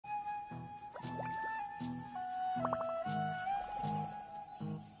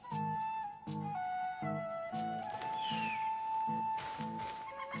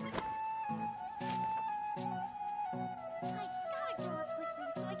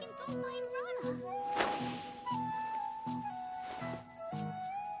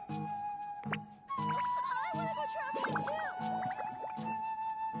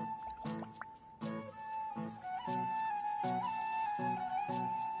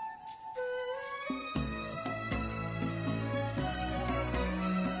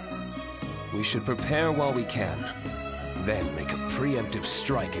We should prepare while we can, then make a preemptive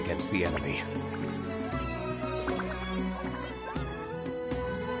strike against the enemy.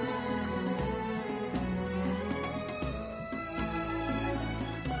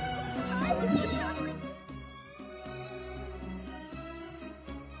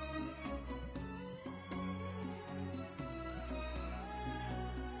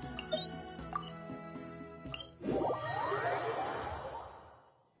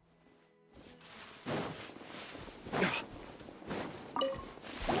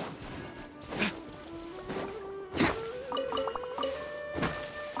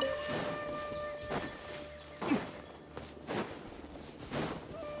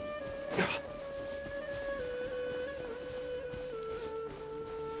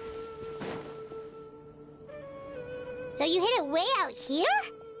 So you hid it way out here?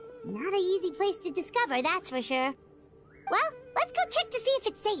 Not an easy place to discover, that's for sure. Well, let's go check to see if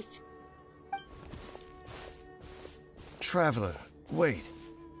it's safe. Traveler, wait.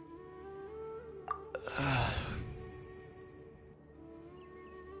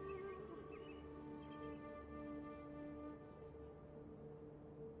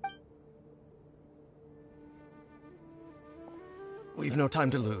 We've no time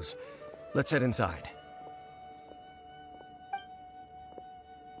to lose. Let's head inside.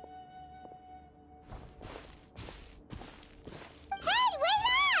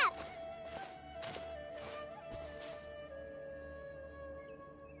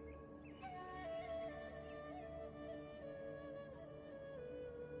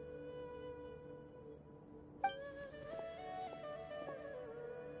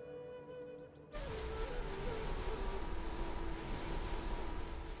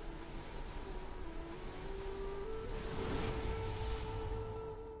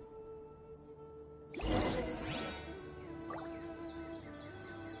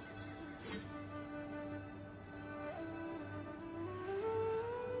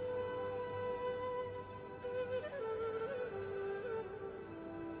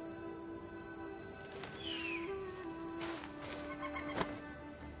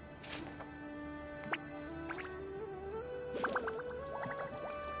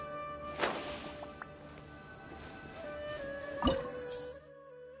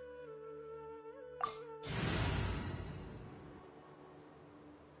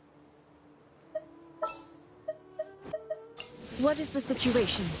 What is the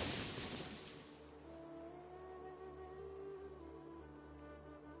situation?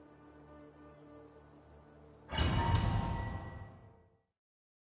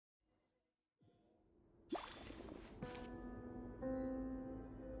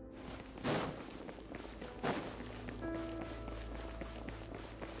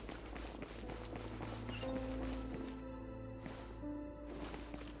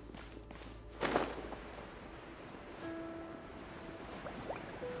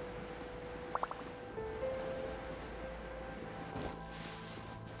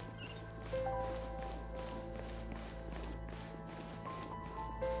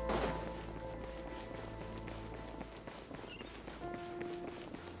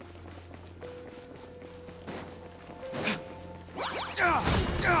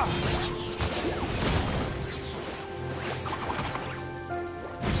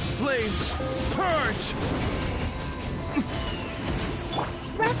 Flames, purge!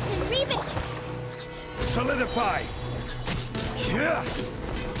 Rust and Reven! Solidify! Yeah!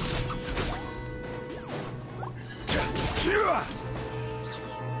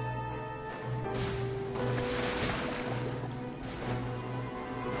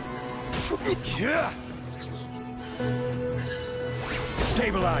 Yeah!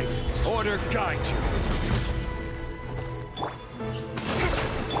 Stabilize! Order guide you!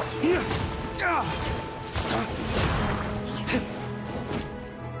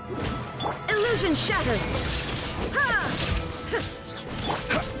 Illusion shattered! Ha!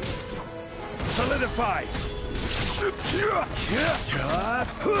 Solidify!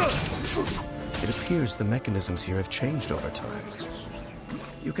 It appears the mechanisms here have changed over time.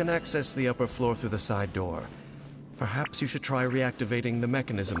 You can access the upper floor through the side door. Perhaps you should try reactivating the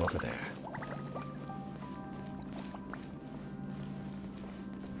mechanism over there.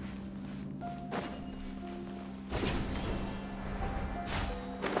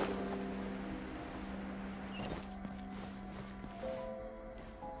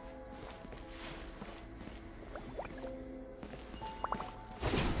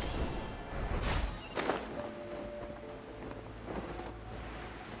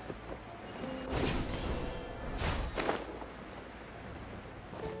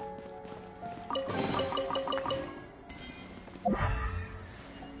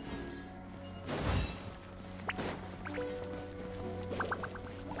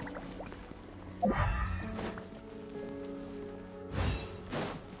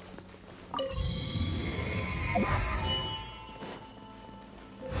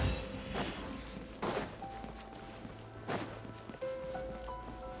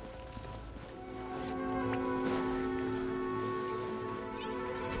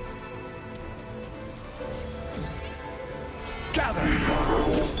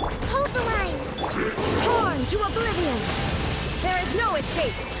 Hold the line! Torn to oblivion! There is no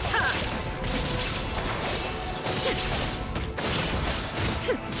escape!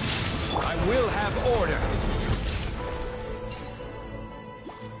 I will have order.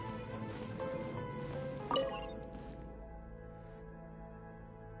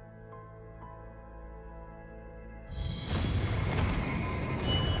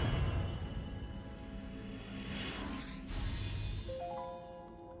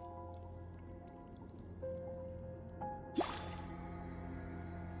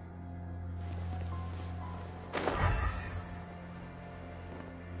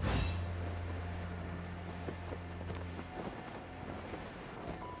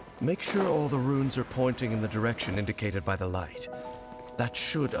 Make sure all the runes are pointing in the direction indicated by the light. That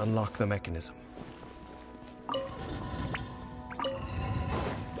should unlock the mechanism.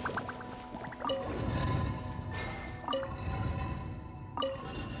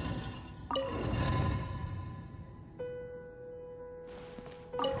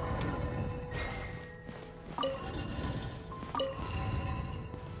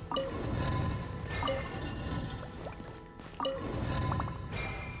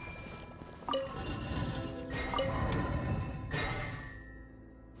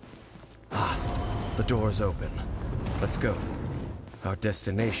 The door's open. Let's go. Our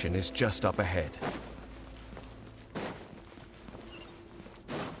destination is just up ahead.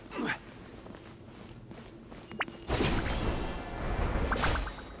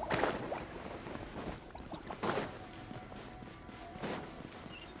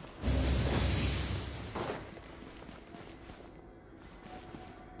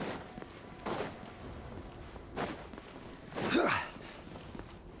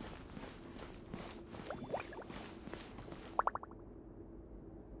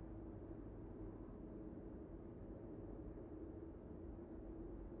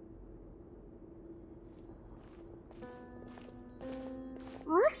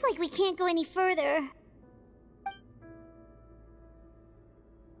 Looks like we can't go any further.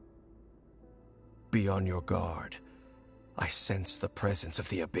 Be on your guard. I sense the presence of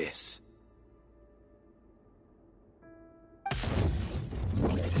the Abyss.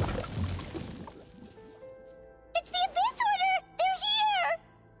 It's the Abyss Order! They're here!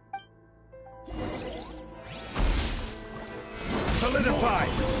 Solidify!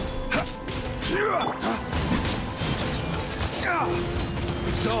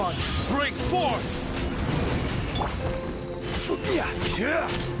 Dawn, break forth!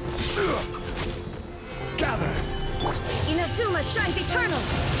 Gather! Inazuma shines eternal!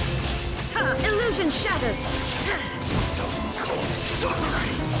 Illusion shattered!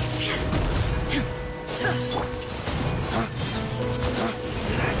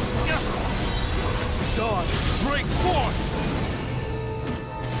 Dawn, break forth!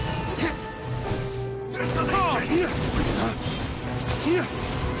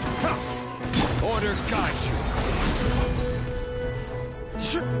 Order guide you.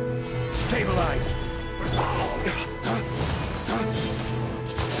 Stabilize.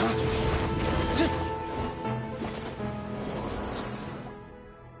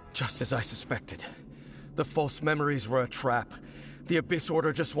 Just as I suspected. The false memories were a trap. The Abyss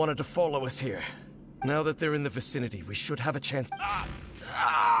Order just wanted to follow us here. Now that they're in the vicinity, we should have a chance.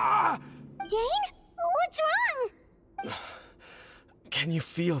 Dane? What's wrong? Can you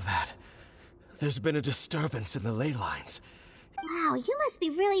feel that? There's been a disturbance in the ley lines. Wow, you must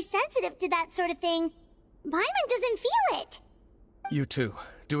be really sensitive to that sort of thing. Paimon doesn't feel it. You too.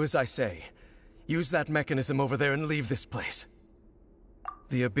 Do as I say. Use that mechanism over there and leave this place.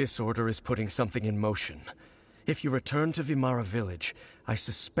 The Abyss Order is putting something in motion. If you return to Vimara Village, I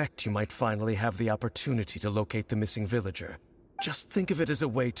suspect you might finally have the opportunity to locate the missing villager. Just think of it as a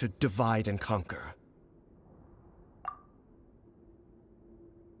way to divide and conquer.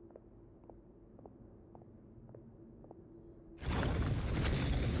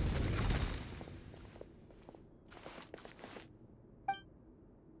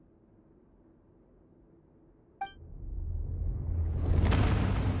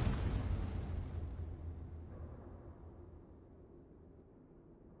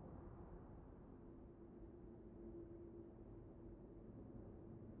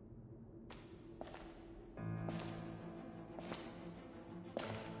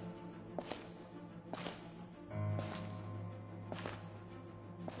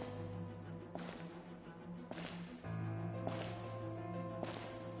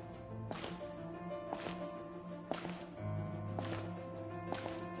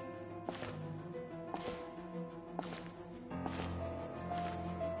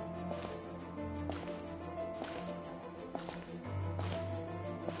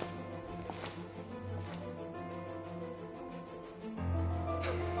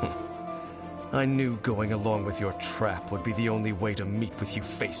 I knew going along with your trap would be the only way to meet with you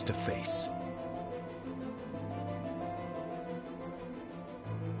face to face.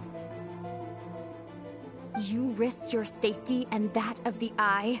 You risked your safety and that of the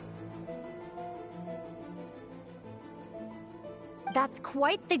Eye? That's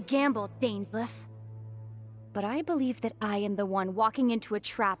quite the gamble, Dainsleif. But I believe that I am the one walking into a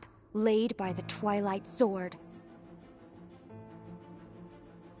trap laid by the Twilight Sword.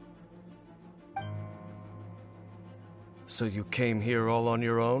 So you came here all on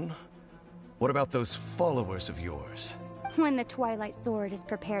your own? What about those followers of yours? When the Twilight Sword is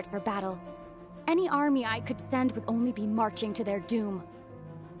prepared for battle, any army I could send would only be marching to their doom.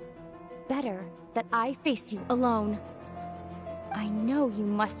 Better that I face you alone. I know you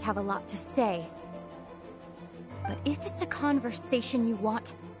must have a lot to say. But if it's a conversation you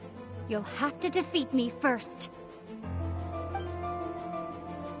want, you'll have to defeat me first.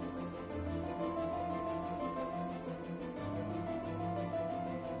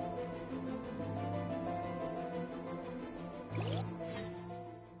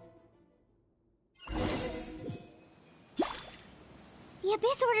 The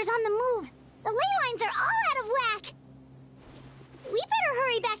Abyss Order's on the move. The ley lines are all out of whack. We better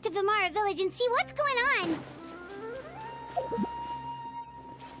hurry back to Vimara Village and see what's going on.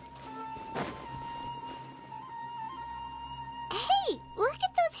 Hey, look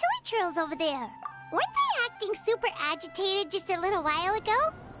at those hilly trails over there. Weren't they acting super agitated just a little while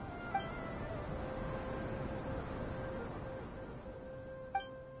ago?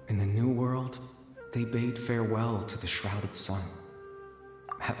 In the New World, they bade farewell to the shrouded sun.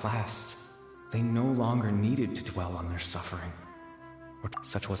 At last, they no longer needed to dwell on their suffering.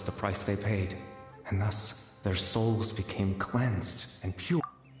 Such was the price they paid, and thus their souls became cleansed and pure.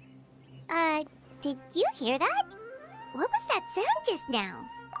 Did you hear that? What was that sound just now?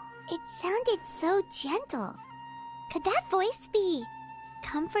 It sounded so gentle. Could that voice be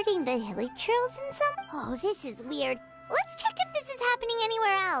comforting the hilly trails in some? Oh, this is weird. Let's check if this is happening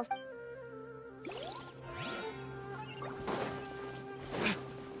anywhere else.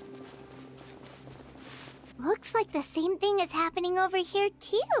 Looks like the same thing is happening over here,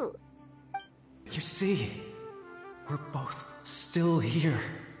 too. You see, we're both still here.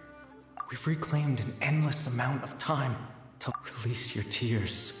 We've reclaimed an endless amount of time to release your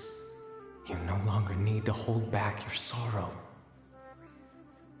tears. You no longer need to hold back your sorrow.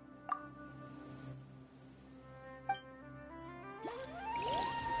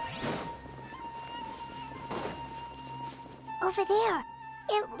 Over there,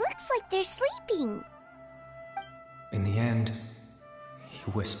 it looks like they're sleeping. In the end, he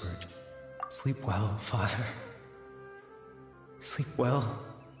whispered, "Sleep well, Father. Sleep well,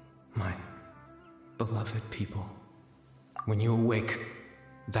 my beloved people. When you awake,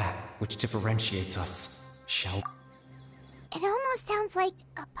 that which differentiates us shall..." It almost sounds like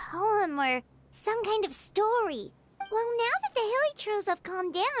a poem or some kind of story. Well, now that the hilly trails have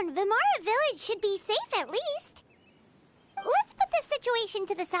calmed down, Vimara Village should be safe at least. Let's put this situation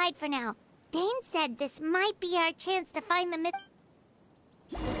to the side for now. Dane said this might be our chance to find the myth.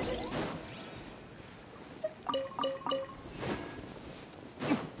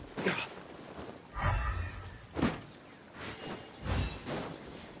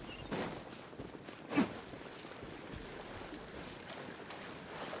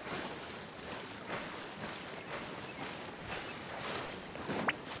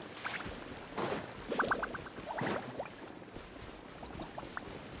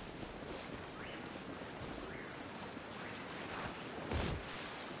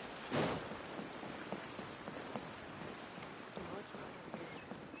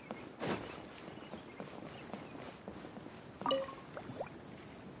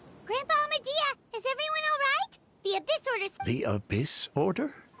 Grandpa Medea, is everyone all right? The Abyss Order's... The Abyss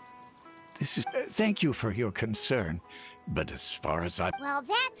Order? This is... thank you for your concern, but as far as I... Well,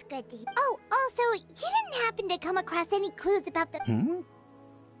 that's good to hear. Oh, also, you didn't happen to come across any clues about the...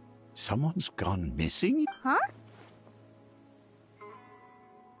 Someone's gone missing? Huh?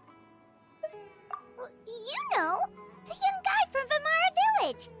 Well, you know, the young guy from Vimara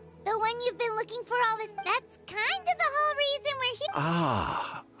Village. The one you've been looking for all this... That's kind of the whole reason we're here.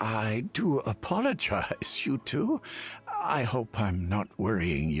 Ah, I do apologize, you two. I hope I'm not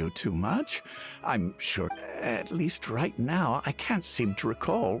worrying you too much. I'm sure, at least right now, I can't seem to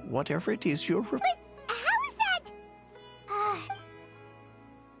recall whatever it is you're... But how is that?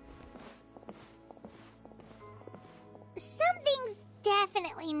 Something's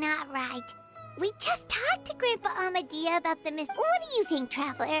definitely not right. We just talked to Grandpa Amadea about the What do you think,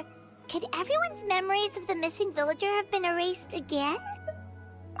 Traveler? Could everyone's memories of the missing villager have been erased again?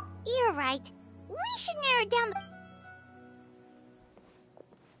 You're right. We should narrow down the...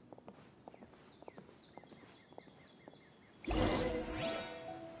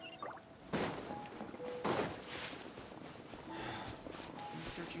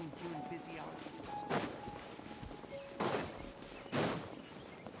 Researching human physiology.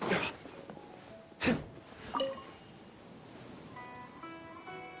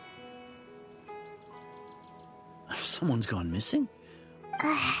 Someone's gone missing?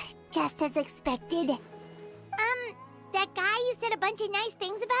 Just as expected. That guy you said a bunch of nice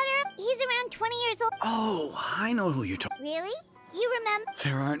things about her? He's around 20 years old. Oh, I know who you're talking. Really? You remember?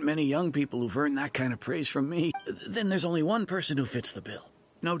 There aren't many young people who've earned that kind of praise from me. Then there's only one person who fits the bill.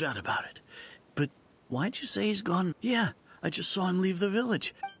 No doubt about it. But why'd you say he's gone? Yeah, I just saw him leave the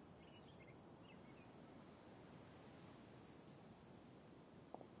village.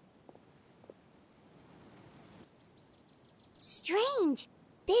 Strange.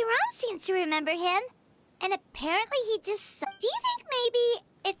 Bayram seems to remember him. And apparently he just... Do you think maybe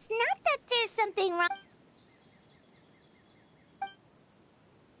it's not that there's something wrong?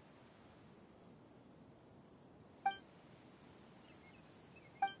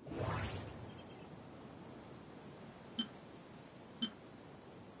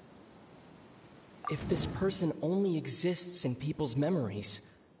 If this person only exists in people's memories,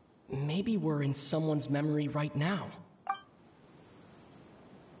 maybe we're in someone's memory right now.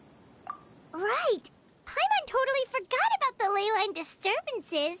 Right! Paimon totally forgot about the ley line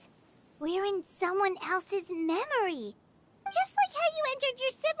disturbances. We're in someone else's memory. Just like how you entered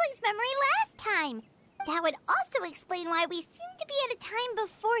your sibling's memory last time. That would also explain why we seem to be at a time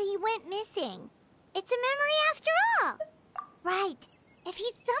before he went missing. It's a memory after all. Right. If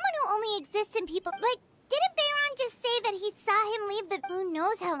he's someone who only exists in people... But didn't Bayron just say that he saw him leave the... Who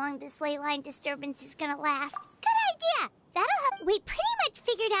knows how long this ley line disturbance is gonna last? Good idea! That'll help. We pretty much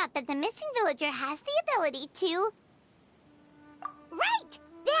figured out that the missing villager has the ability to... Right!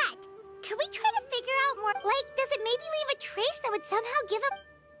 That! Could we try to figure out more... Like, does it maybe leave a trace that would somehow give up...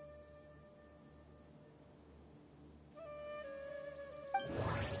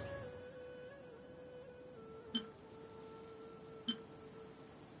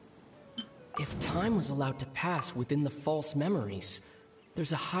 If time was allowed to pass within the false memories,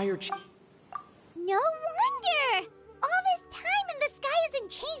 there's a higher No wonder! All this time and the sky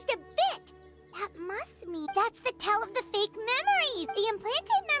hasn't changed a bit! That must mean that's the tell of the fake memories! The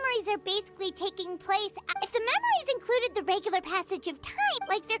implanted memories are basically taking place... If the memories included the regular passage of time,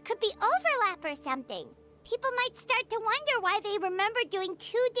 like there could be overlap or something. People might start to wonder why they remember doing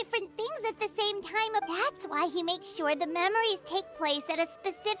two different things at the same time. That's why he makes sure the memories take place at a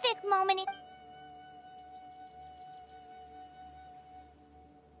specific moment in...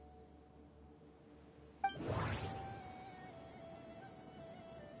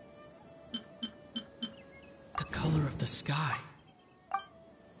 The color of the sky.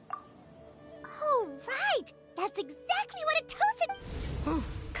 Oh, right! That's exactly what it tells it... Oh,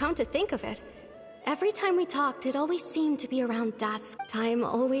 come to think of it, every time we talked, it always seemed to be around dusk. Time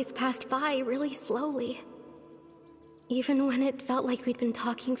always passed by really slowly. Even when it felt like we'd been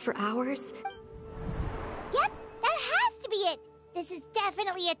talking for hours. Yep, that has to be it! This is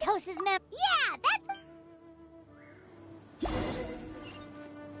definitely Atos's mem... Yeah, that's...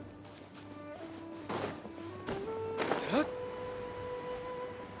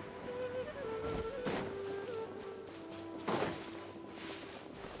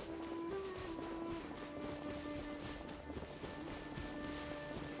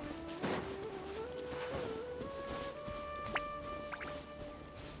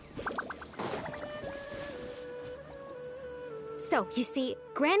 So, you see,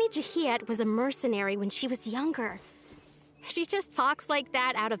 Granny Jahiet was a mercenary when she was younger. She just talks like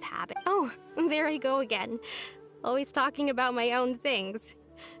that out of habit. Oh, there I go again. Always talking about my own things.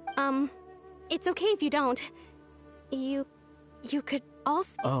 It's okay if you don't. You could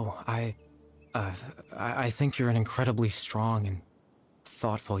also... Oh, I think you're an incredibly strong and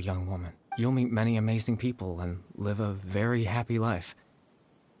thoughtful young woman. You'll meet many amazing people and live a very happy life.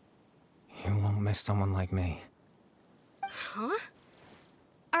 You won't miss someone like me. Huh?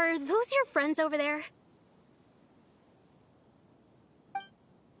 Are those your friends over there?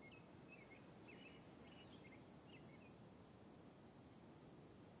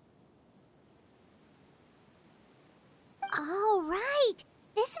 Oh, right!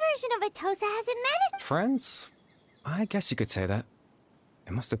 This version of Atosa hasn't met us. Friends? I guess you could say that.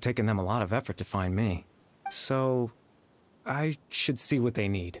 It must have taken them a lot of effort to find me. So, I should see what they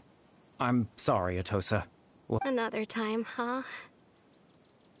need. I'm sorry, Atosa. Well, Another time, huh?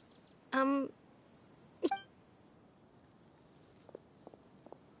 Hey, I... Wait,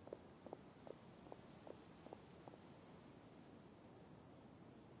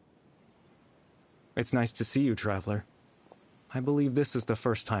 It's nice to see you, Traveler. I believe this is the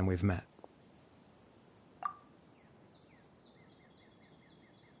first time we've met.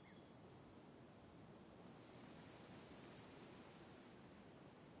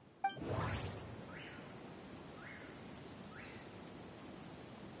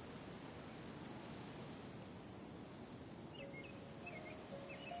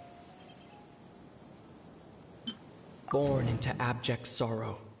 Born into abject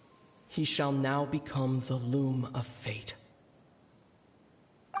sorrow, he shall now become the loom of fate.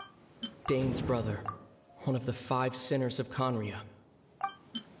 Dane's brother, one of the 5 sinners of Conria,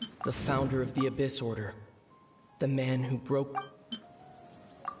 the founder of the Abyss Order, the man who broke...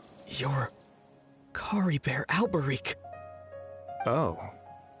 You're... Kari Bear Alberic. Oh.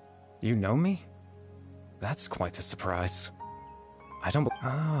 You know me? That's quite the surprise. I don't...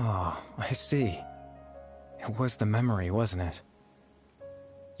 Oh, I see. It was the memory, wasn't it?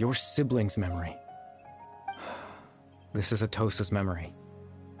 Your sibling's memory. This is Atosa's memory.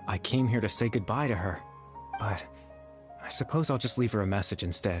 I came here to say goodbye to her, but I suppose I'll just leave her a message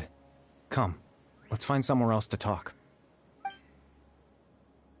instead. Come, let's find somewhere else to talk.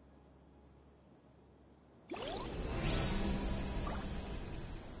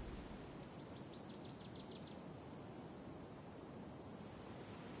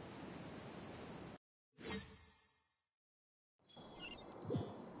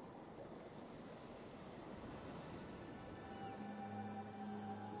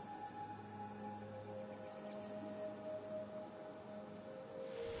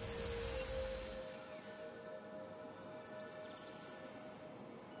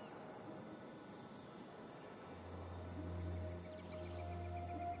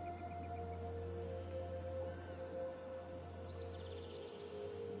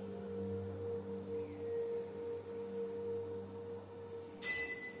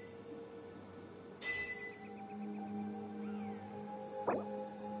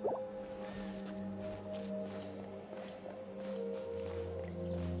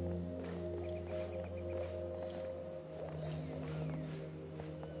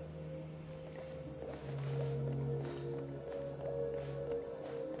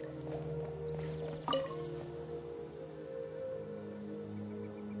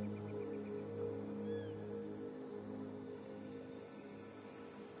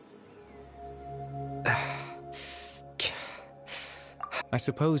 I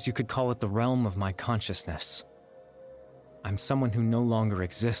suppose you could call it the realm of my consciousness. I'm someone who no longer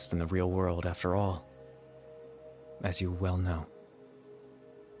exists in the real world, after all. As you well know.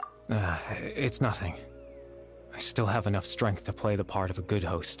 It's nothing. I still have enough strength to play the part of a good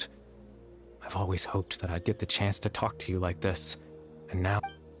host. I've always hoped that I'd get the chance to talk to you like this, and now...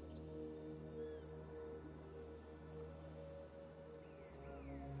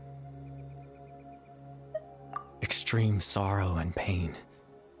 Extreme sorrow and pain.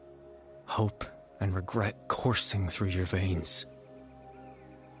 Hope and regret coursing through your veins.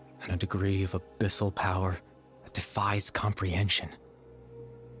 And a degree of abyssal power that defies comprehension.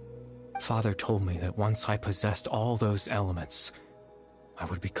 Father told me that once I possessed all those elements, I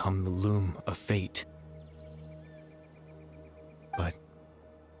would become the loom of fate. But,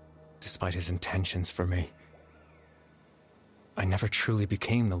 despite his intentions for me, I never truly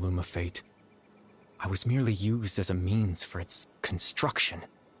became the loom of fate. I was merely used as a means for its construction.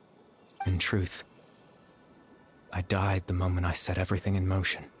 In truth, I died the moment I set everything in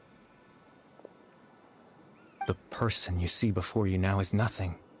motion. The person you see before you now is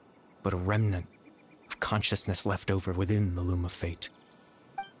nothing but a remnant of consciousness left over within the loom of fate.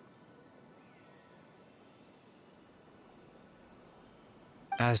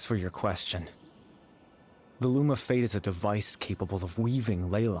 As for your question, the loom of fate is a device capable of weaving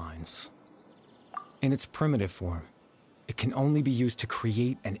ley lines. In its primitive form, it can only be used to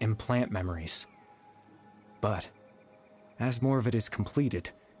create and implant memories. But, as more of it is completed,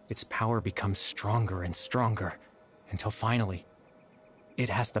 its power becomes stronger and stronger, until finally, it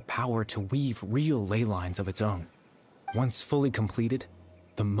has the power to weave real ley lines of its own. Once fully completed,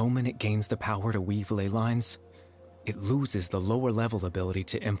 the moment it gains the power to weave ley lines, it loses the lower level ability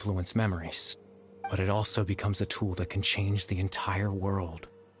to influence memories. But it also becomes a tool that can change the entire world.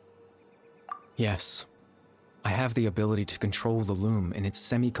 Yes, I have the ability to control the loom in its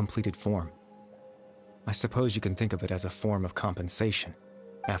semi-completed form. I suppose you can think of it as a form of compensation.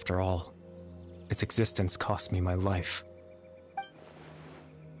 After all, its existence cost me my life.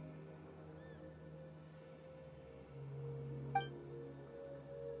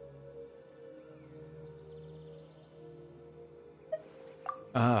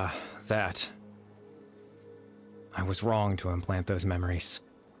 Ah, that. I was wrong to implant those memories.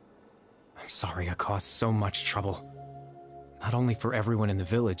 I'm sorry I caused so much trouble. Not only for everyone in the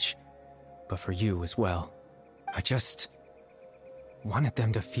village, but for you as well. I just wanted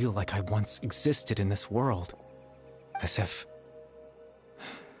them to feel like I once existed in this world. As if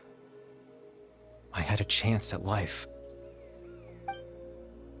I had a chance at life.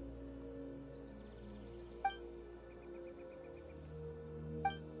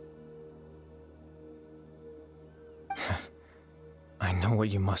 I know what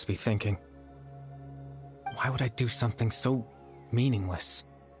you must be thinking. Why would I do something so meaningless?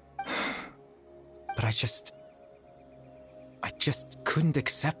 But I just couldn't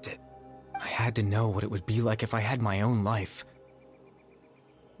accept it. I had to know what it would be like if I had my own life.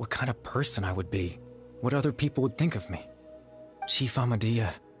 What kind of person I would be. What other people would think of me. Chief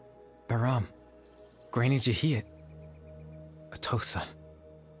Ahmadiyya, Baram, Granny Jahiyat, Atosa.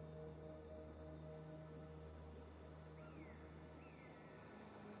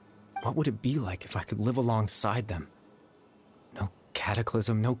 What would it be like if I could live alongside them? No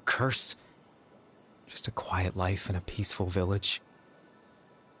cataclysm, no curse. Just a quiet life in a peaceful village.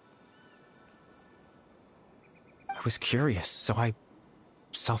 I was curious, so I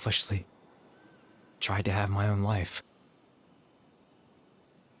selfishly tried to have my own life.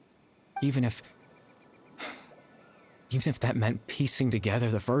 Even if that meant piecing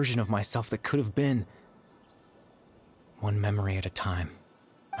together the version of myself that could have been. One memory at a time.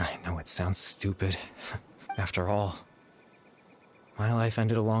 I know it sounds stupid. After all, my life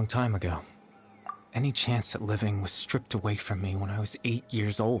ended a long time ago. Any chance at living was stripped away from me when I was 8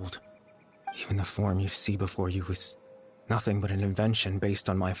 years old. Even the form you see before you was nothing but an invention based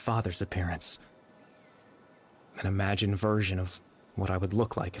on my father's appearance. An imagined version of what I would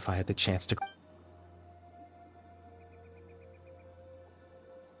look like if I had the chance to...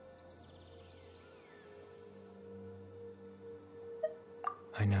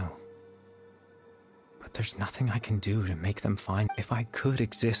 I know. But there's nothing I can do to make them find. If I could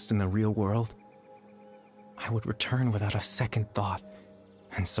exist in the real world, I would return without a second thought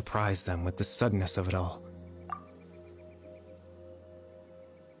and surprise them with the suddenness of it all.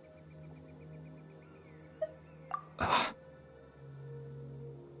 I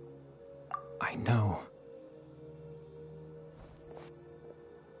know.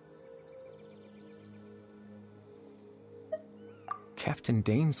 Captain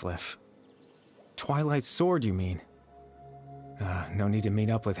Dainsleif. Twilight Sword, you mean? No need to meet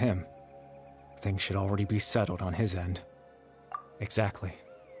up with him. Things should already be settled on his end. Exactly.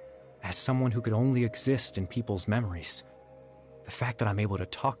 As someone who could only exist in people's memories, the fact that I'm able to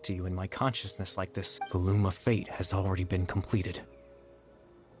talk to you in my consciousness like this, the loom of fate has already been completed.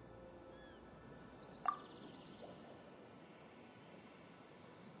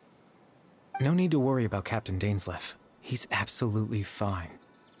 No need to worry about Captain Dainsleif. He's absolutely fine.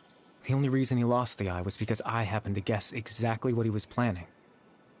 The only reason he lost the eye was because I happened to guess exactly what he was planning.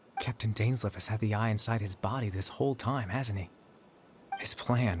 Captain Dainsleif has had the eye inside his body this whole time, hasn't he? His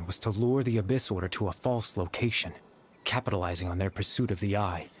plan was to lure the Abyss Order to a false location, capitalizing on their pursuit of the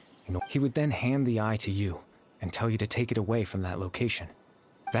eye. He would then hand the eye to you and tell you to take it away from that location.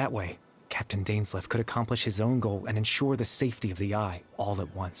 That way, Captain Dainsleif could accomplish his own goal and ensure the safety of the eye all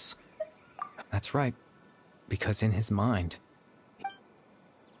at once. That's right, because in his mind,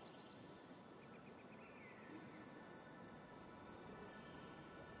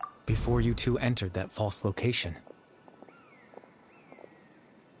 before you two entered that false location.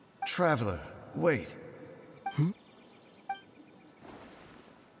 Traveler, wait.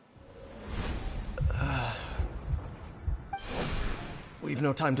 We've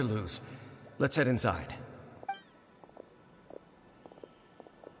no time to lose. Let's head inside.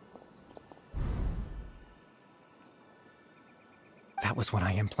 That was when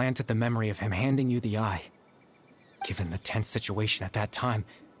I implanted the memory of him handing you the eye. Given the tense situation at that time,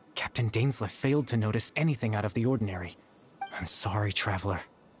 Captain Dainsleif failed to notice anything out of the ordinary. I'm sorry, Traveler,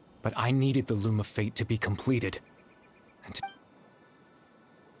 but I needed the Loom of Fate to be completed. And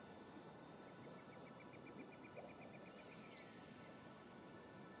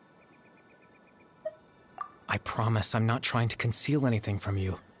I promise I'm not trying to conceal anything from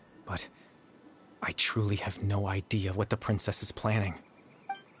you, but I truly have no idea what the Princess is planning.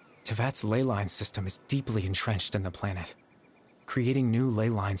 Tevat's ley line system is deeply entrenched in the planet. Creating new ley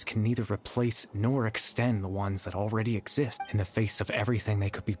lines can neither replace nor extend the ones that already exist. In the face of everything they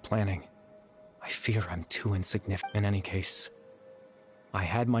could be planning, I fear I'm too insignificant. In any case, I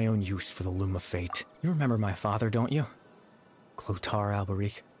had my own use for the Loom of Fate. You remember my father, don't you? Clotar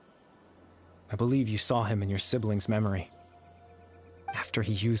Alberic. I believe you saw him in your sibling's memory. After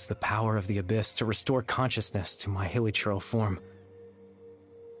he used the power of the Abyss to restore consciousness to my hilichurl form,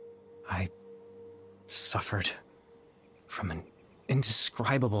 I suffered from an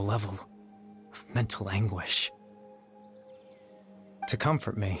indescribable level of mental anguish. To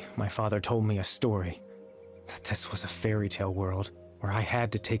comfort me, my father told me a story, that this was a fairy tale world where I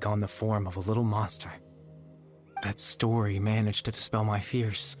had to take on the form of a little monster. That story managed to dispel my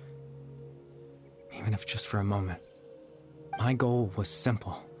fears, even if just for a moment. My goal was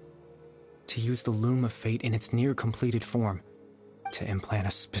simple: to use the loom of fate in its near-completed form to implant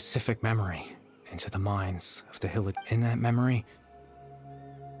a specific memory into the minds of the Hillid. In that memory,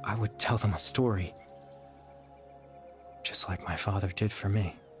 I would tell them a story, just like my father did for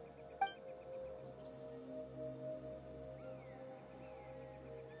me.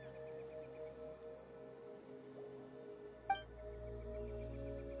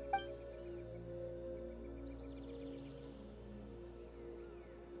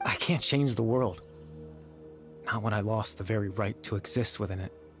 I can't change the world. Not when I lost the very right to exist within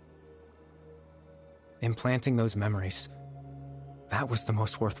it. Implanting those memories, that was the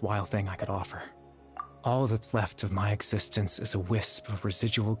most worthwhile thing I could offer. All that's left of my existence is a wisp of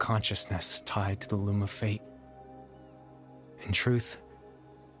residual consciousness tied to the loom of fate. In truth,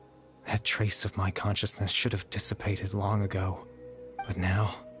 that trace of my consciousness should have dissipated long ago. But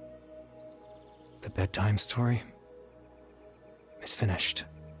now, the bedtime story is finished.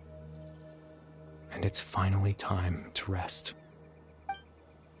 And it's finally time to rest.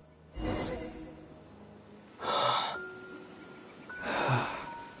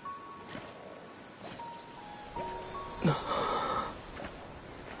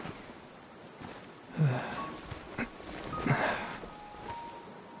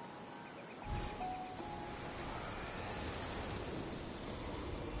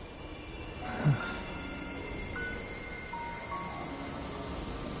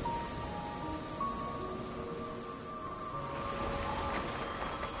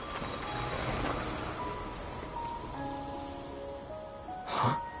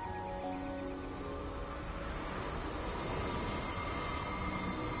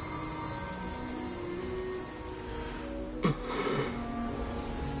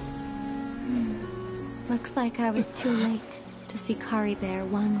 Looks like I was too late to see Kari Bear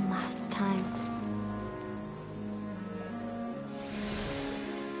one last time.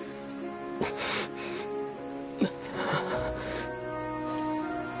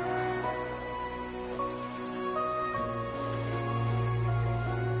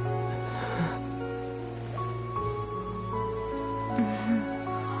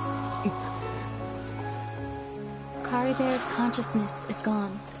 Kari Bear's consciousness is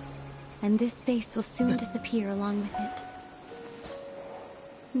gone, and this space will soon disappear along with it.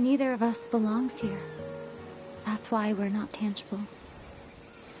 Neither of us belongs here. That's why we're not tangible.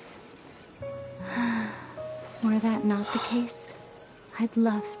 Were that not the case, I'd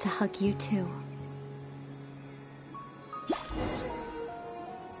love to hug you too.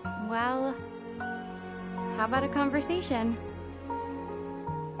 Well, how about a conversation?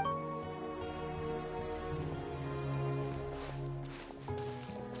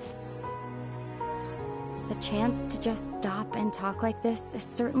 The chance to just stop and talk like this is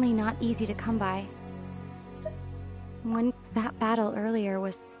certainly not easy to come by. When that battle earlier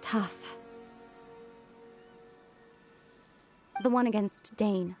was tough. The one against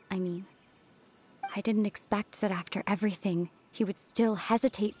Dane, I mean. I didn't expect that after everything, he would still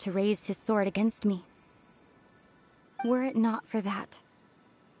hesitate to raise his sword against me. Were it not for that,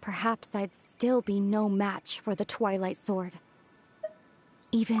 perhaps I'd still be no match for the Twilight Sword.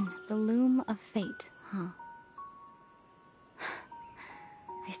 Even the Loom of Fate, huh?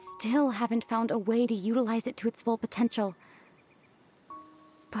 I still haven't found a way to utilize it to its full potential.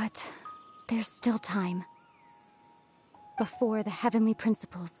 But there's still time. Before the heavenly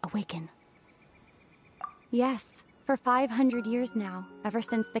principles awaken. Yes, for 500 years now, ever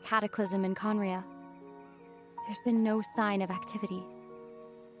since the cataclysm in Conria, there's been no sign of activity.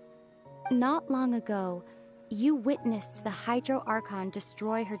 Not long ago, you witnessed the Hydro Archon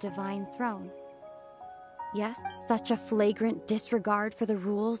destroy her divine throne. Yes, such a flagrant disregard for the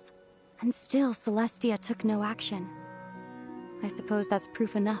rules, and still Celestia took no action. I suppose that's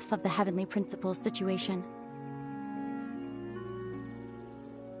proof enough of the Heavenly Principles situation.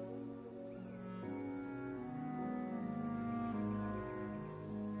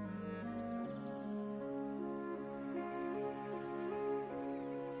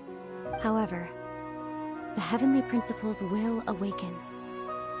 However, the Heavenly Principles will awaken.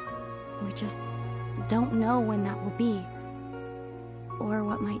 We just don't know when that will be, or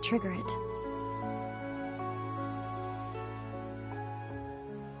what might trigger it.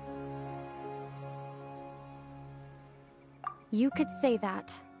 You could say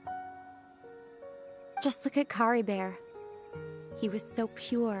that, Just look at Kari Bear. He was so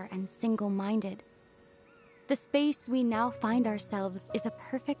pure and single-minded. The space we now find ourselves is a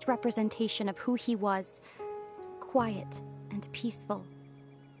perfect representation of who he was. Quiet and peaceful.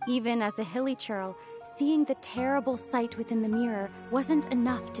 Even as a hilly churl, seeing the terrible sight within the mirror wasn't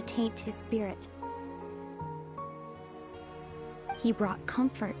enough to taint his spirit. He brought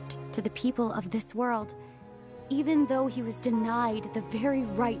comfort to the people of this world, even though he was denied the very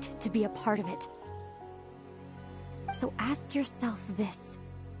right to be a part of it. So ask yourself this.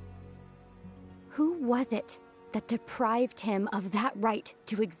 Who was it that deprived him of that right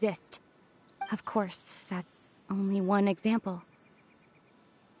to exist? Of course, that's only one example.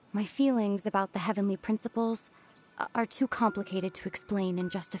 My feelings about the heavenly principles are too complicated to explain in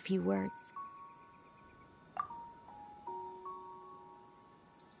just a few words.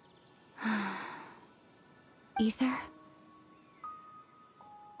 Ether?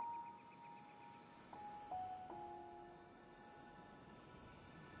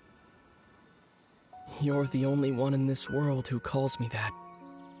 You're the only one in this world who calls me that.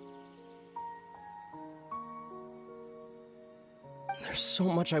 There's so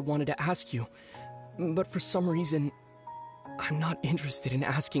much I wanted to ask you, but for some reason, I'm not interested in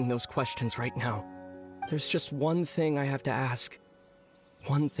asking those questions right now. There's just one thing I have to ask.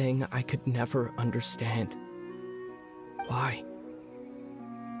 One thing I could never understand. Why?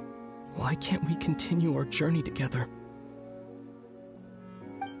 Why can't we continue our journey together?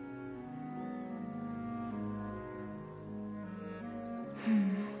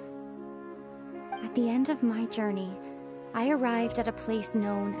 At the end of my journey, I arrived at a place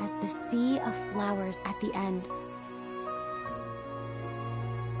known as the Sea of Flowers at the end.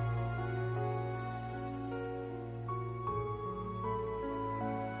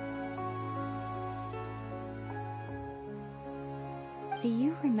 Do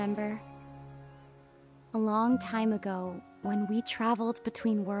you remember? A long time ago, when we traveled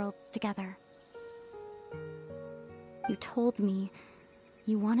between worlds together. You told me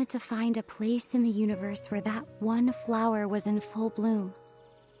you wanted to find a place in the universe where that one flower was in full bloom.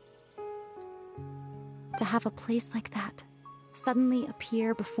 To have a place like that suddenly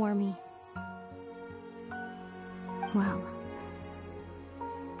appear before me. Well,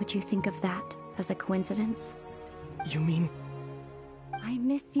 would you think of that as a coincidence? You mean... I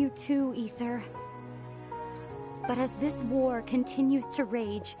miss you too, Ether. But as this war continues to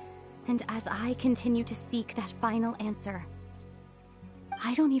rage, and as I continue to seek that final answer,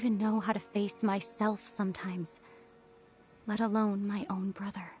 I don't even know how to face myself sometimes, let alone my own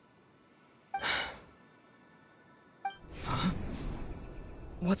brother. Huh?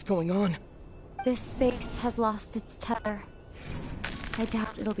 What's going on? This space has lost its tether. I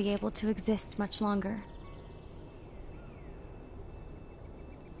doubt it'll be able to exist much longer.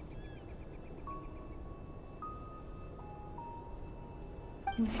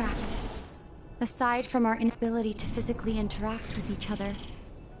 In fact, aside from our inability to physically interact with each other,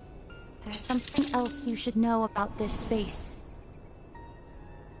 there's something else you should know about this space.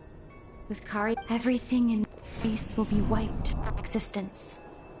 With Kari, everything in this space will be wiped from existence,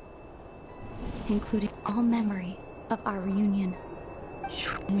 including all memory of our reunion.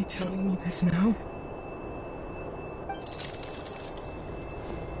 You're only telling me this now?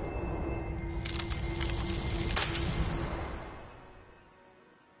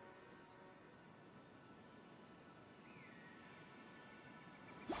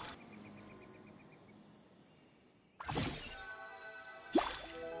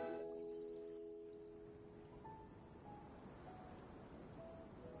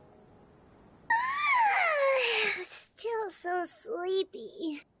 Still so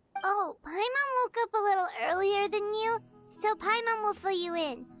sleepy. Oh, Paimon woke up a little earlier than you, so Paimon will fill you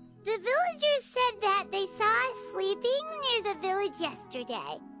in. The villagers said that they saw us sleeping near the village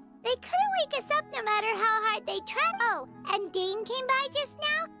yesterday. They couldn't wake us up no matter how hard they tried. Oh, and Dane came by just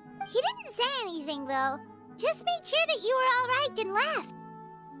now. He didn't say anything, though. Just made sure that you were all right and left.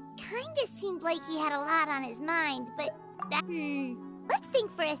 Kinda seemed like he had a lot on his mind, but that... Let's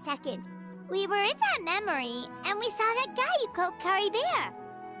think for a second. We were in that memory, and we saw that guy you called Kari Bear.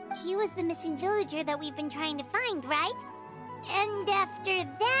 He was the missing villager that we've been trying to find, right? And after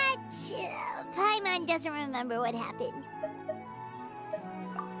that, Paimon doesn't remember what happened.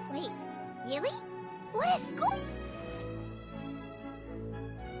 Wait, really? What a school...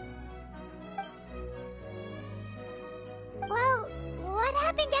 Well, what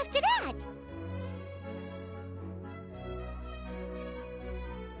happened after that?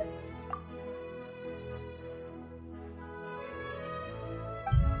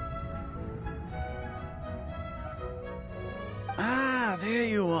 Ah, there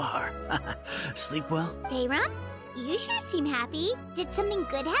you are. Sleep well? Bayram, you sure seem happy. Did something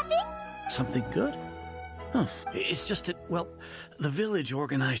good happen? Something good? Huh. It's just that, well, the village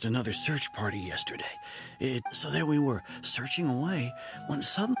organized another search party yesterday. So there we were, searching away, when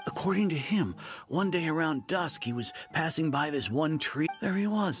suddenly, according to him, one day around dusk he was passing by this one tree. There he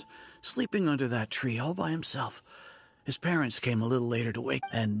was, sleeping under that tree all by himself. His parents came a little later to wake,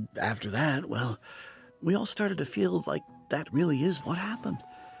 and after that, well, we all started to feel like that really is what happened.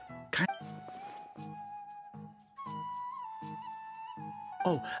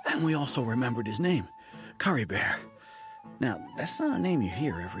 Oh, and we also remembered his name. Curry Bear. Now, that's not a name you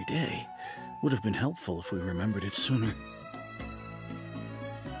hear every day. Would have been helpful if we remembered it sooner.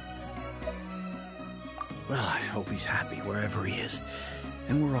 Well, I hope he's happy wherever he is,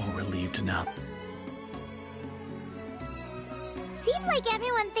 and we're all relieved to know. Seems like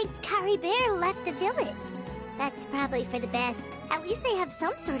everyone thinks Curry Bear left the village. That's probably for the best. At least they have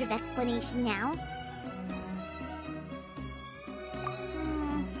some sort of explanation now.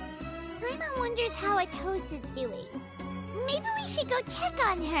 Paimon wonders how Atos is doing. Maybe we should go check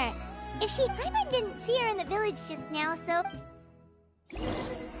on her. Paimon didn't see her in the village just now, so...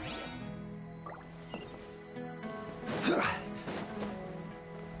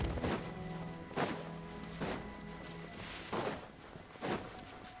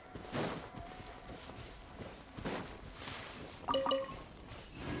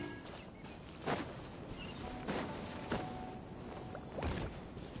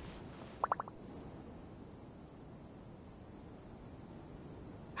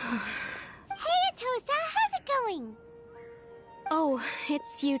 Oh,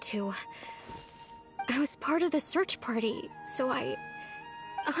 it's you two. I was part of the search party, so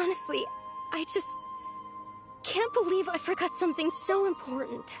honestly, I just can't believe I forgot something so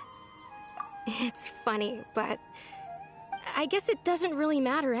important. It's funny, but I guess it doesn't really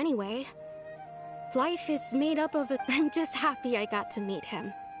matter anyway. Life is made up of it. I'm just happy I got to meet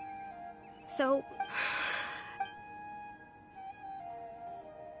him. So...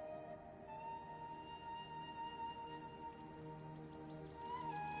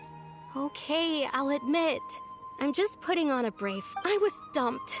 Okay, I'll admit. I'm just putting on a brave. I was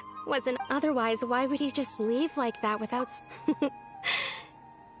dumped. Otherwise, why would he just leave like that without...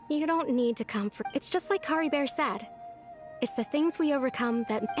 You don't need to comfort. It's just like Curry Bear said. It's the things we overcome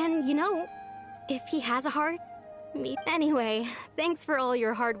that... And, you know, if he has a heart, me... Anyway, thanks for all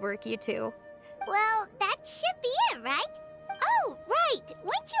your hard work, you two. Well, that should be it, right? Oh, right!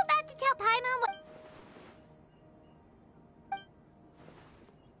 Weren't you about to tell Paimon what...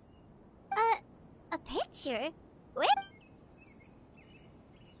 A picture? Where?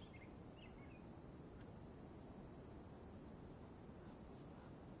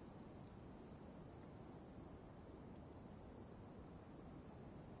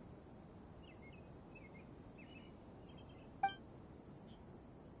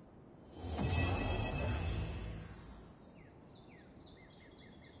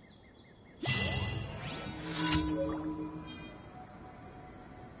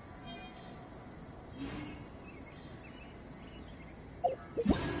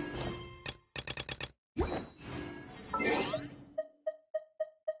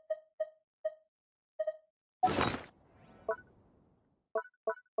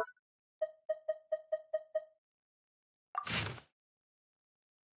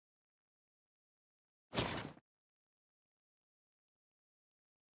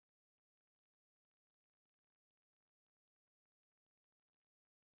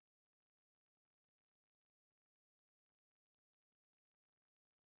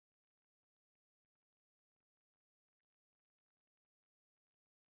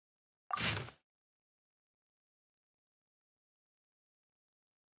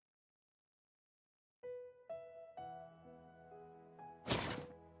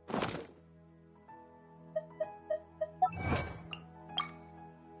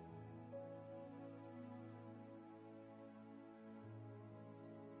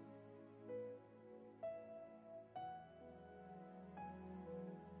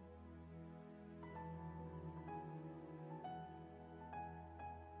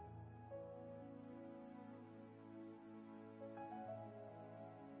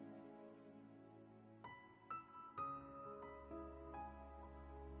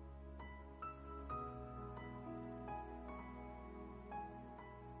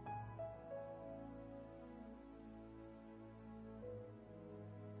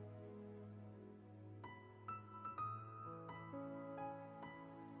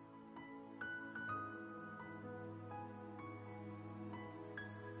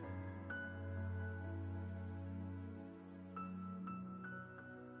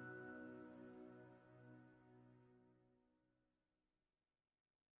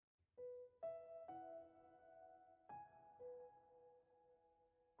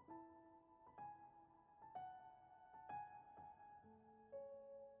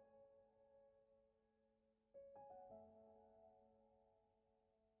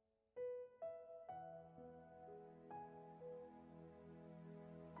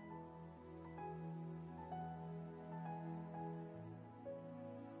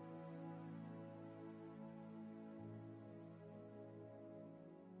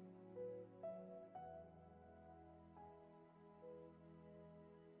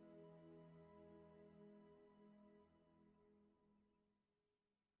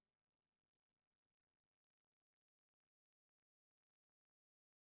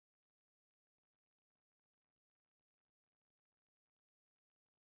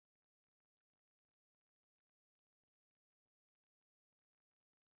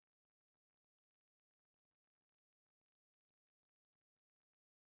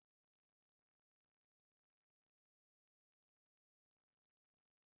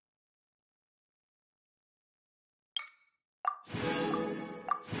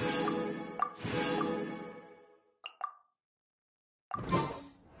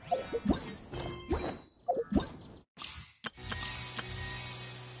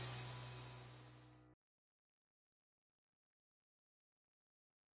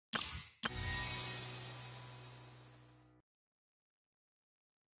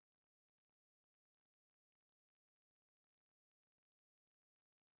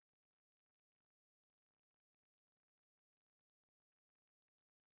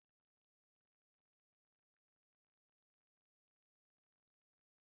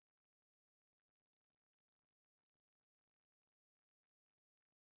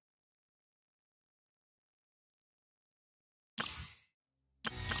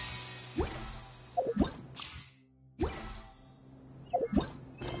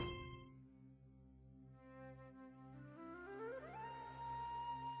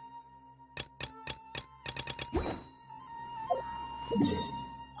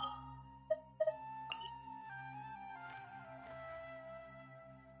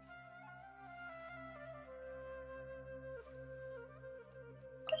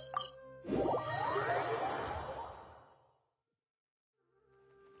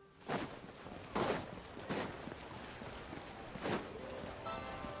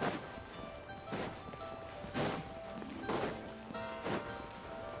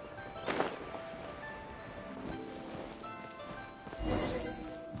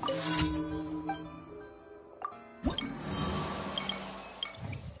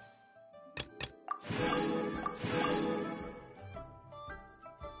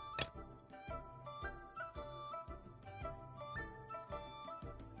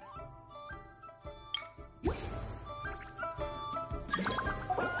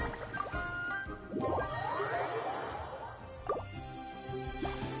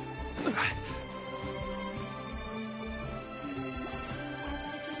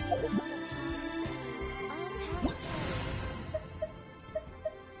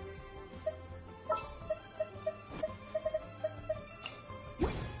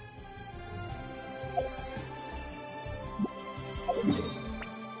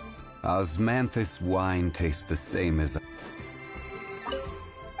 Osmanthus wine tastes the same as...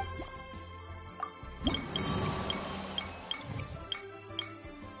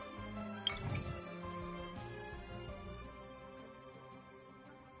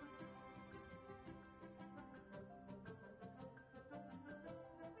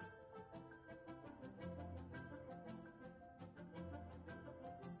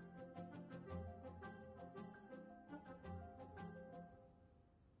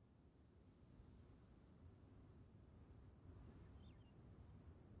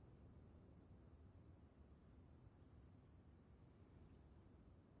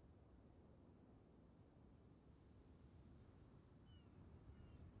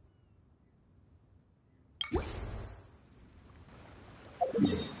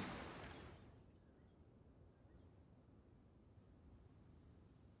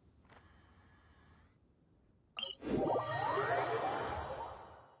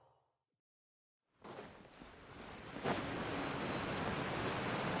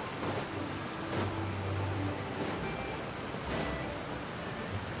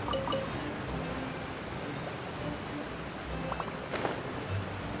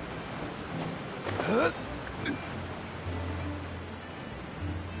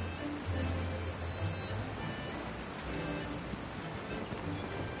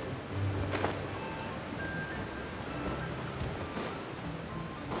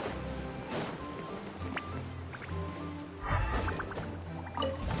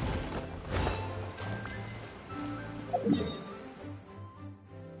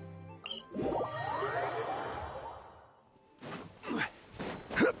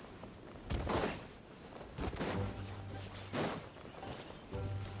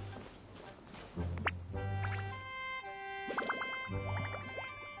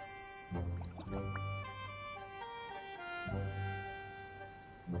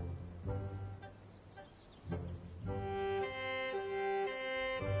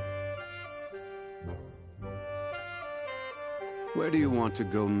 Where do you want to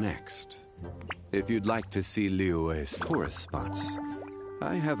go next? If you'd like to see Liyue's tourist spots,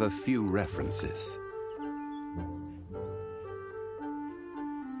 I have a few references.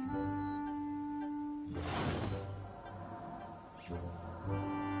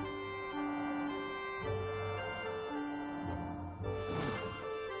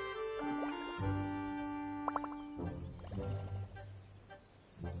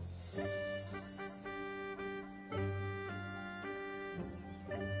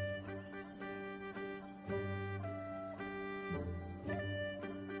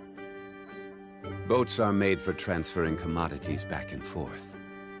 Boats are made for transferring commodities back and forth,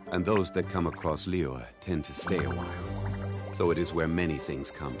 and those that come across Liyue tend to stay a while, so it is where many things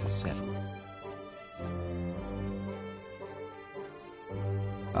come to settle.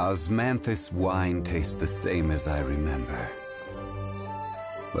 Osmanthus wine tastes the same as I remember,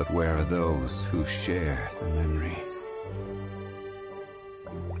 but where are those who share the memory?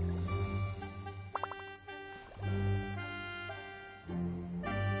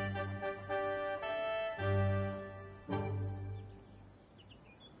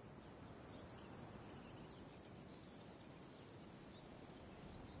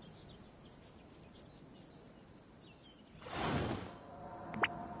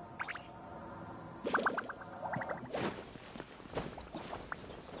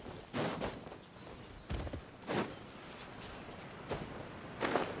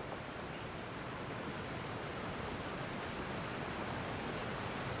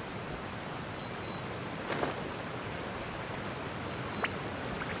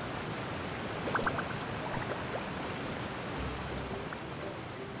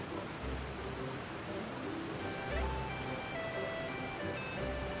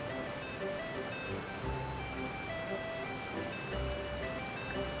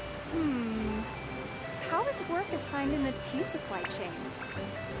 How is work assigned in the tea supply chain?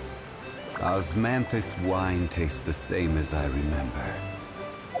 Osmanthus wine tastes the same as I remember.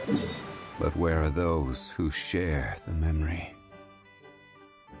 But where are those who share the memory?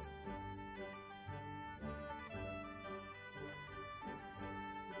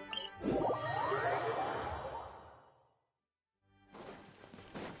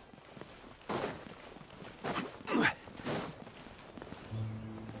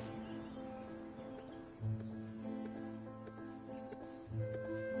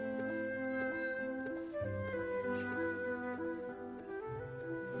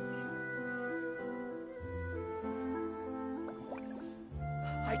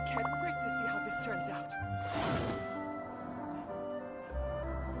 I can't wait to see how this turns out.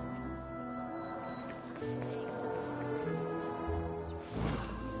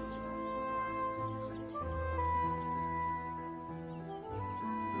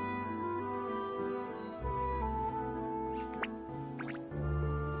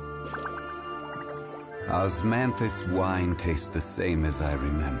 Osmanthus wine tastes the same as I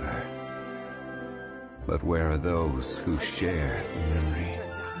remember. But where are those who share the memory?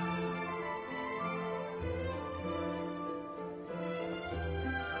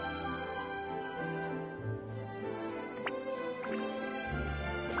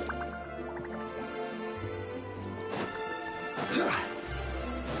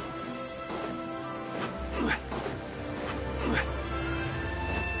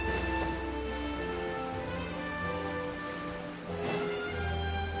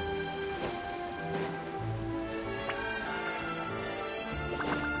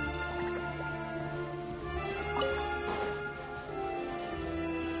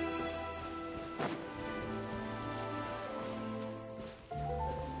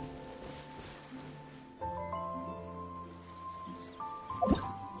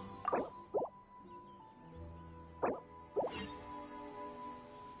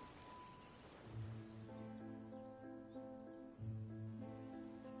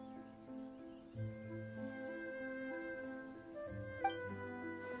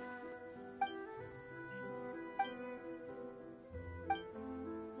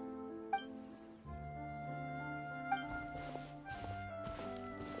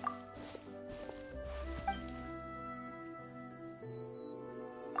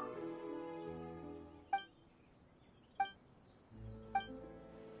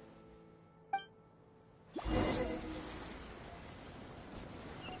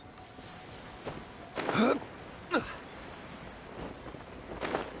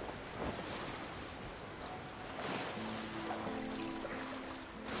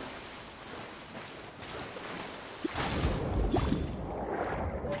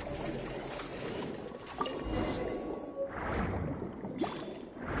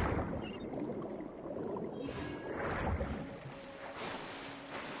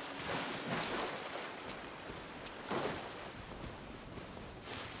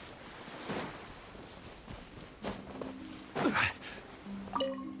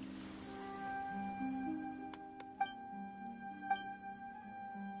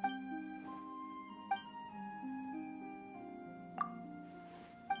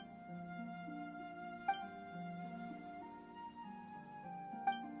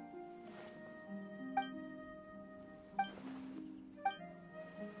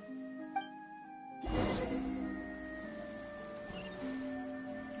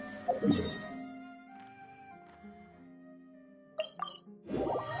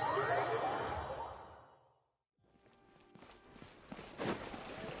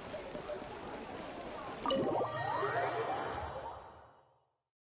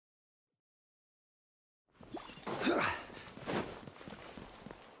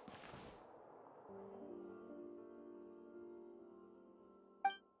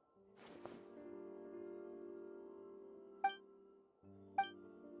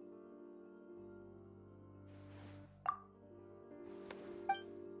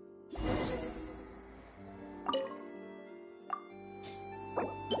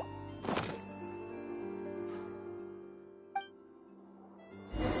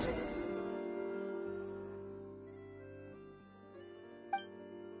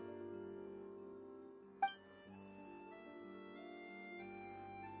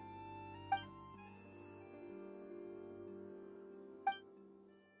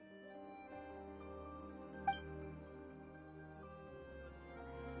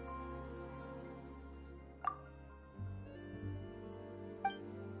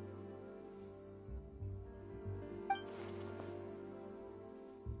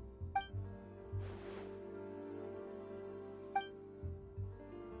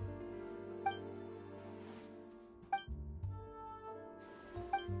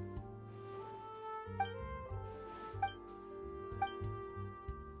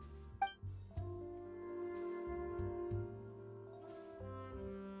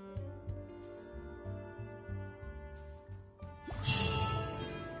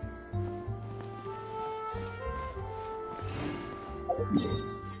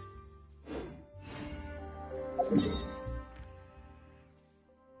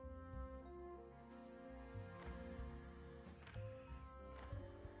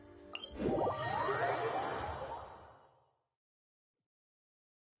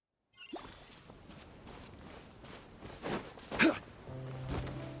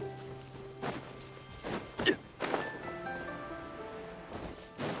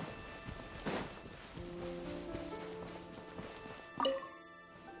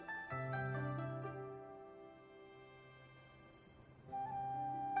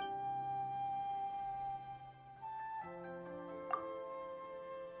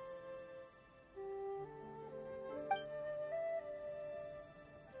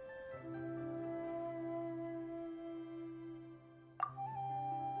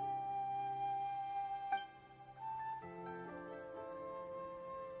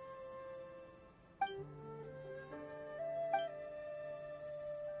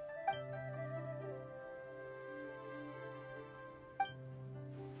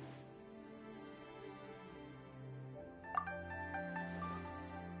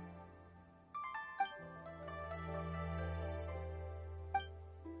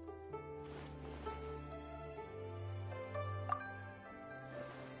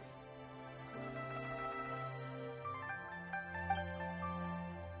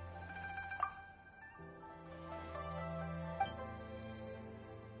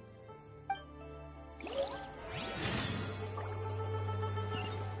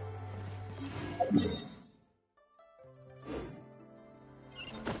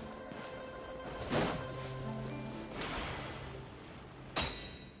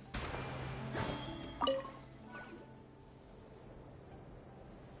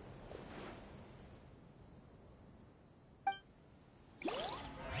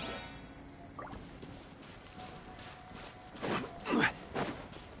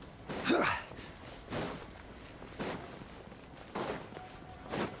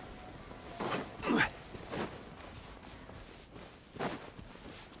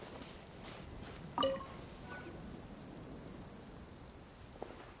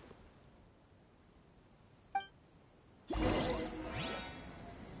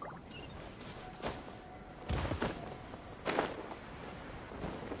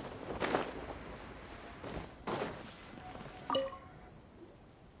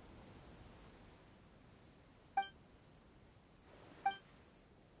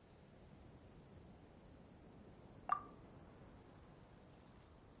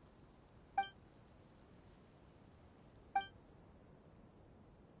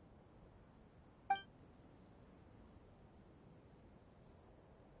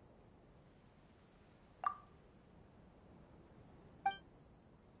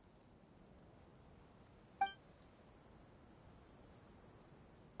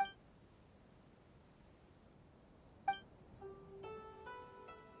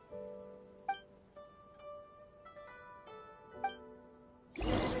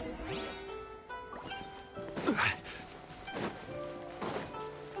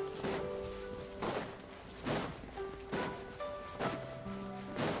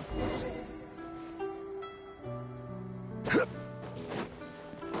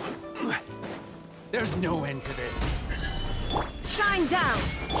 There's no end to this. Shine down!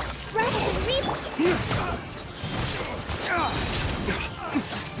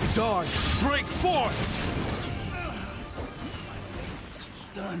 Dawn, break forth!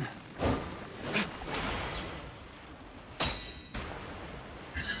 Done.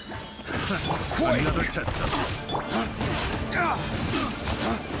 Another test subject.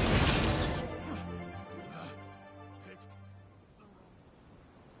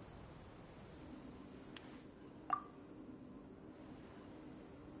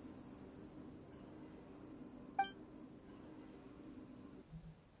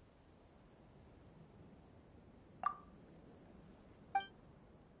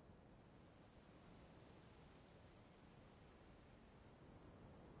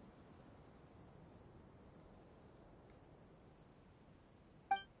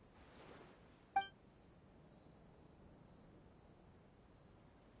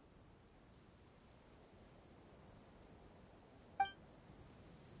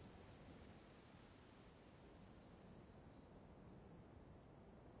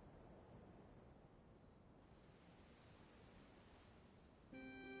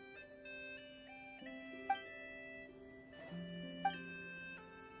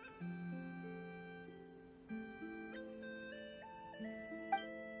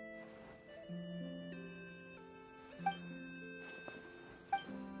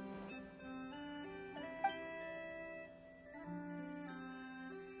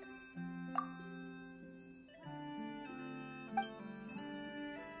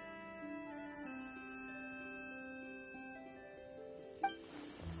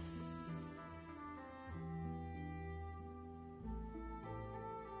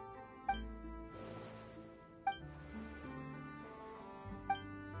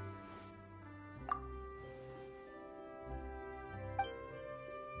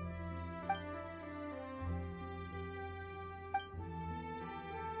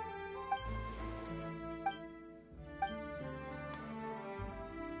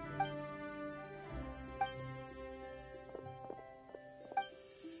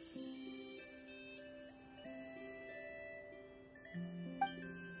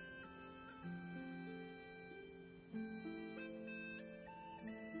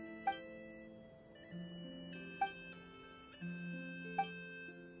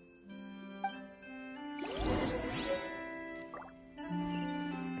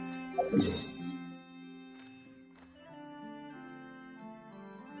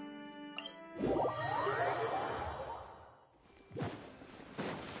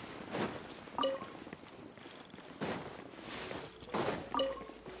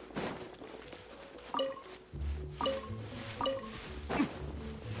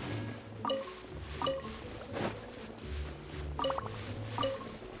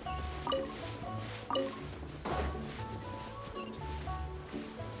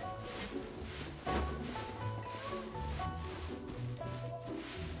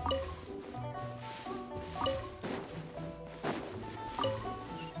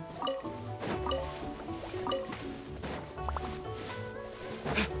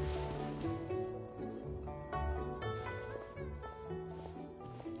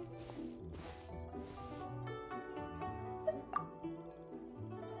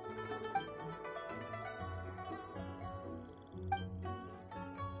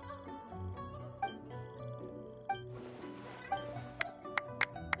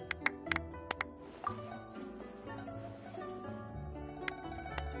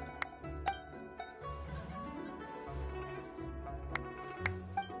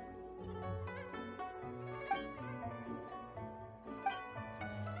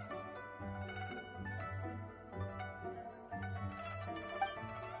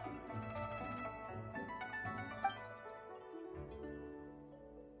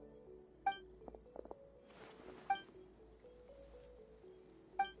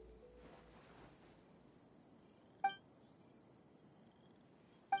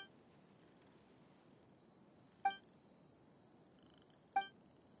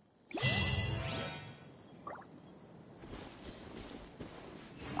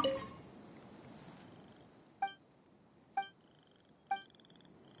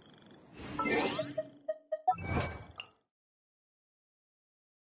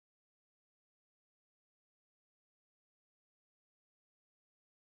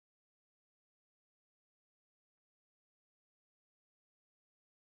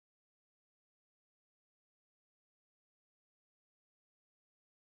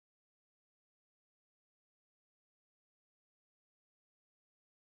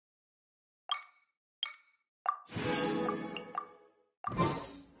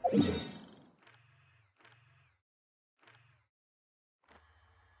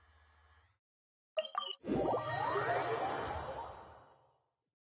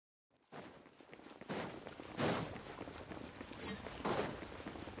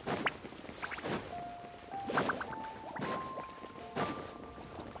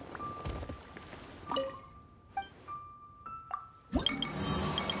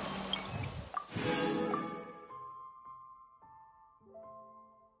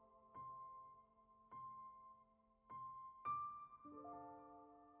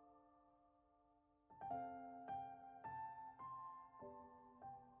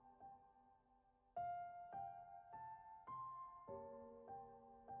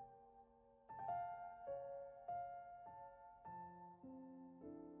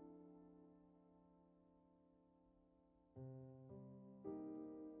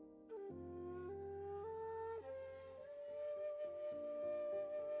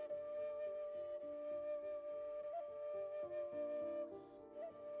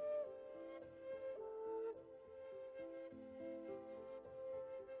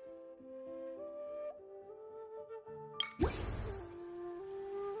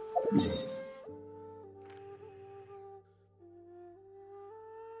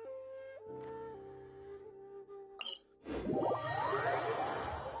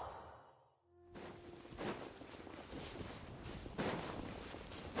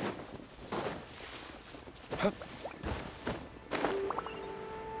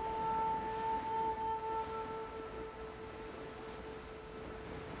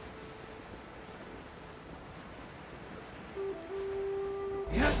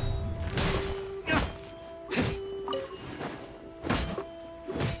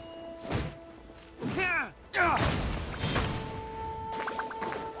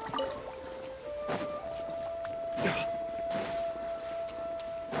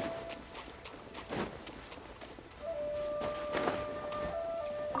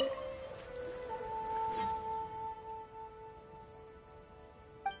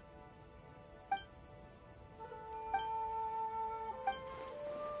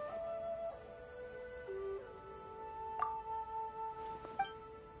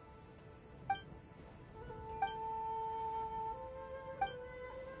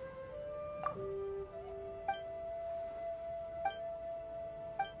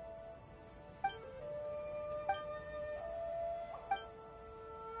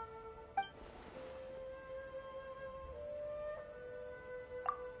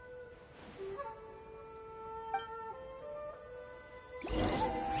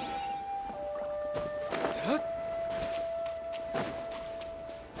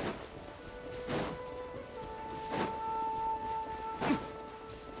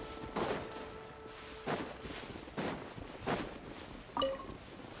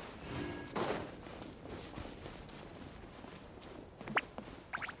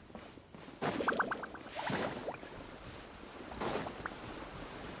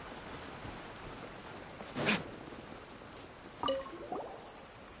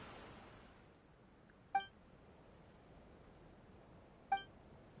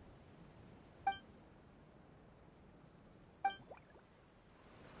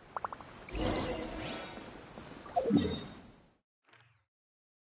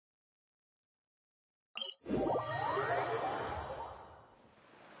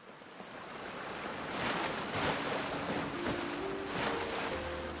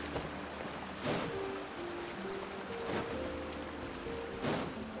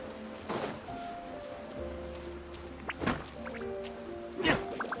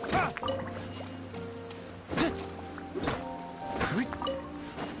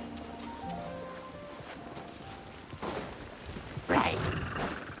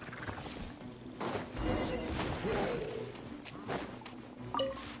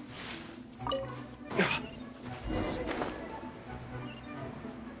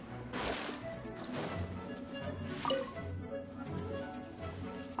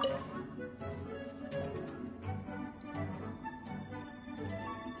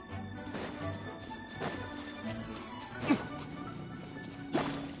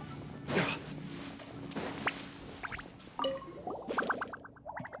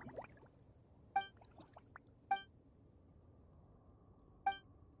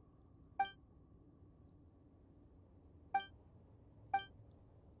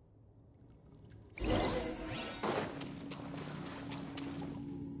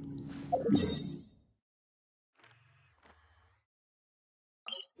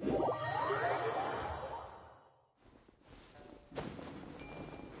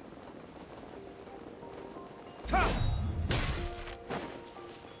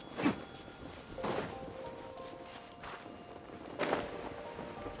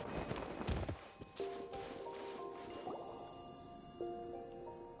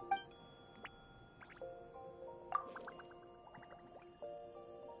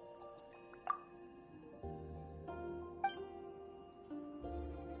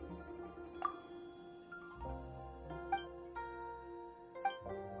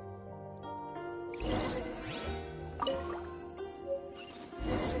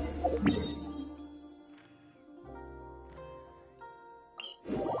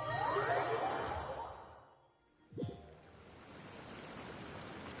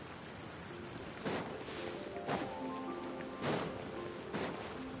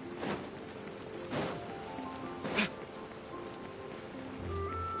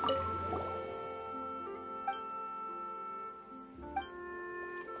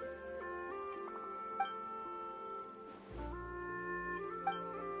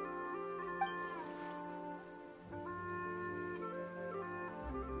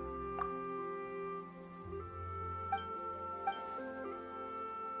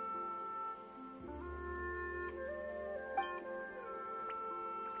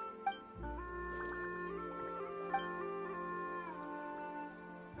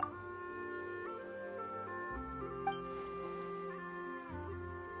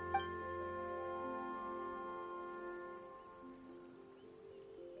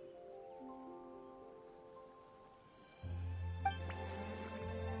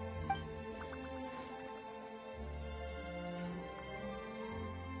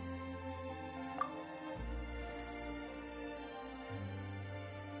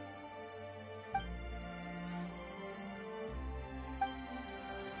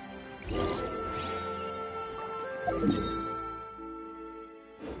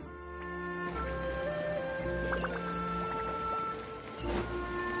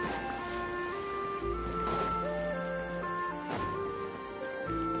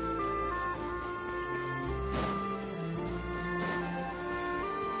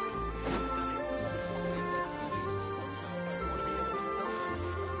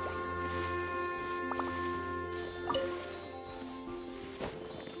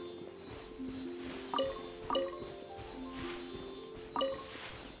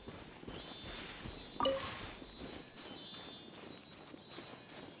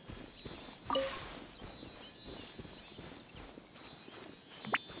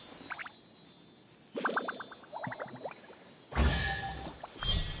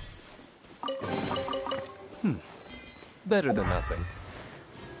 Better than nothing.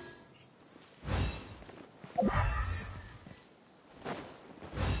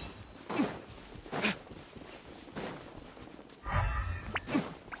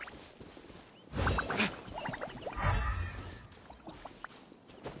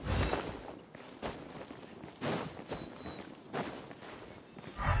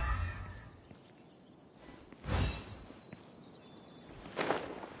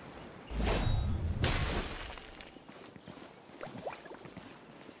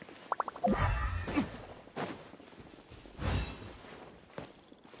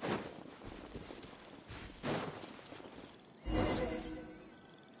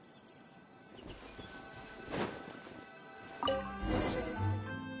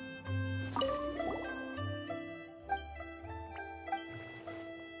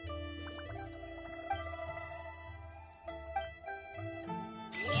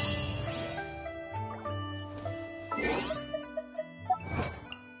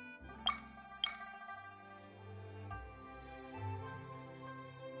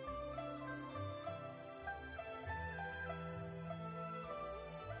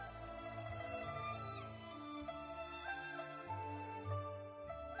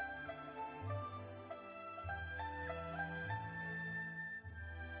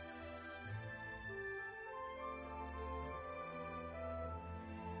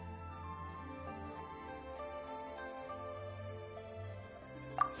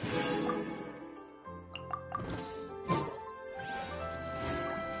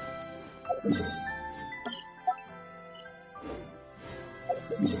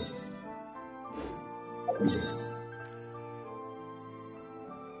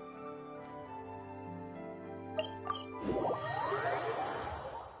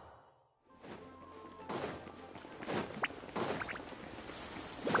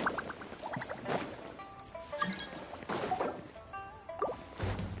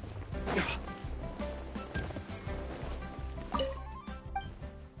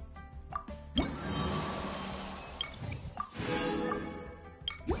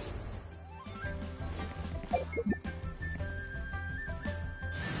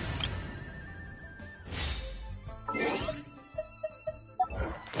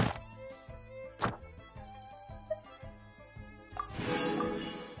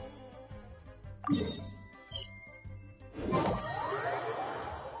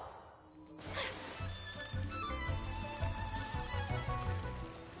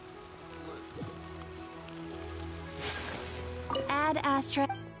 Ad Astra.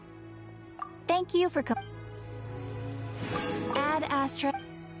 Thank you for coming. Ad Astra.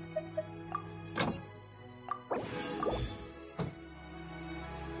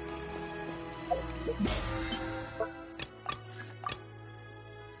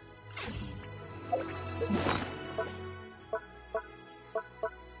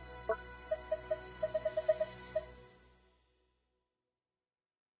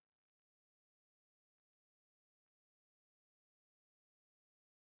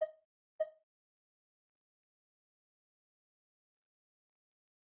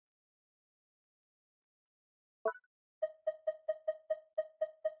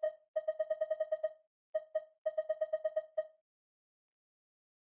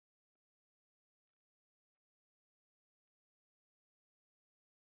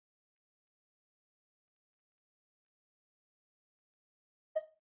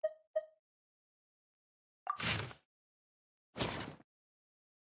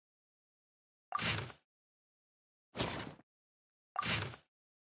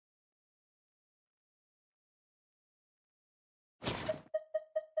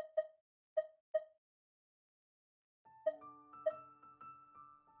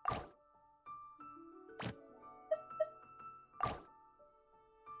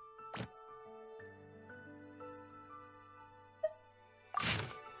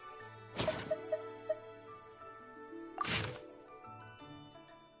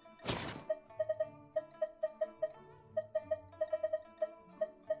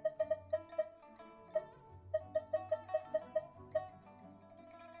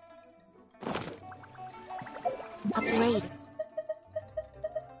 A blade.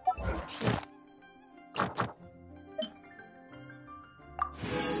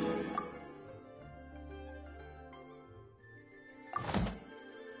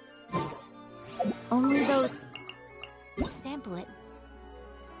 Only those... Sample it.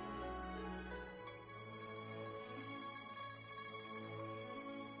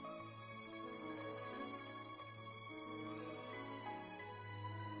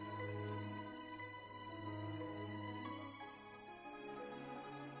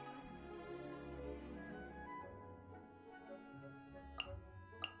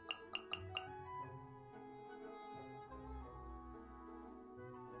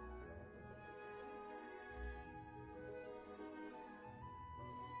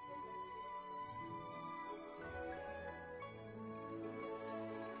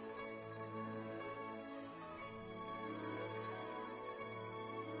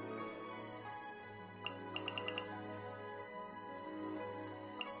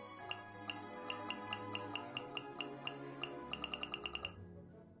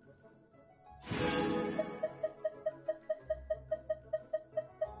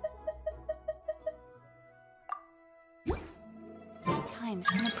 Times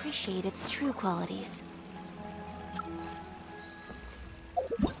can appreciate its true qualities.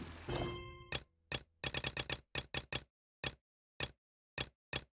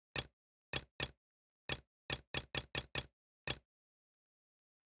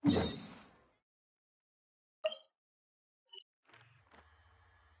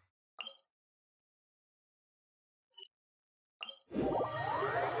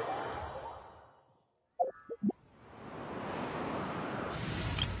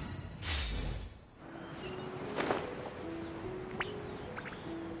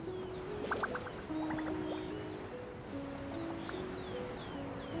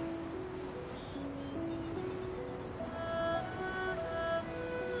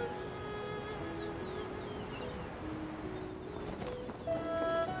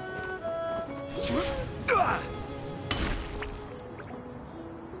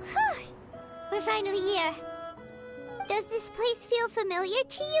 We're finally here. Does this place feel familiar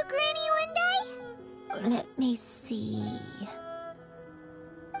to you, Granny Wendai? Let me see...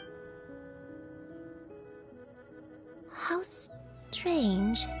 How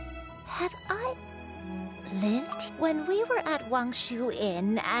strange. Have I lived? When we were at Wangshu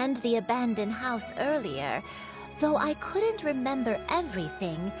Inn and the abandoned house earlier, though I couldn't remember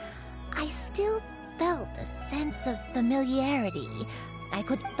everything, I still felt a sense of familiarity.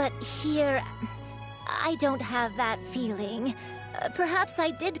 But here, I don't have that feeling. Perhaps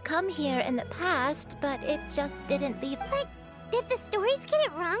I did come here in the past, but it just didn't leave. But did the stories get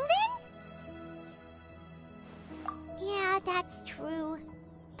it wrong then? Yeah, that's true.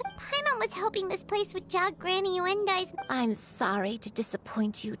 But Paimon was hoping this place would jog Granny Wendai's... I'm sorry to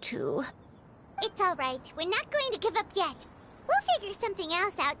disappoint you too. It's alright. We're not going to give up yet. We'll figure something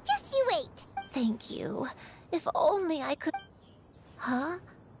else out. Just you wait. Thank you. If only I could... Huh?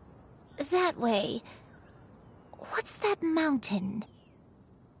 That way. What's that mountain?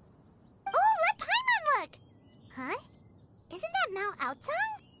 Oh, let Paimon look! Huh? Isn't that Mount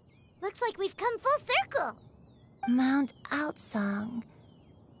Outsong? Looks like we've come full circle. Mount Outsong.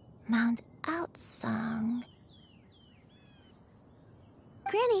 Mount Outsong.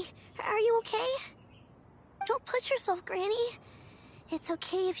 Granny, are you okay? Don't push yourself, Granny. It's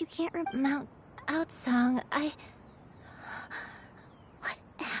okay if you can't Mount Outsong, What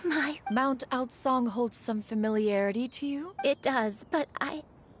am I? Mount Outsong holds some familiarity to you? It does, but I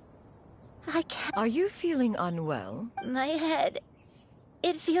can't... Are you feeling unwell? My head...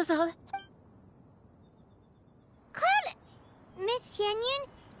 It feels all... Cloud... Miss Xianyun,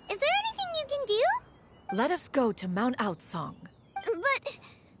 is there anything you can do? Let us go to Mount Outsong. But...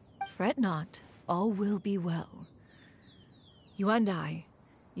 Fret not. All will be well. You and I,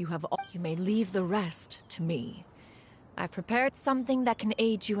 you may leave the rest to me. I've prepared something that can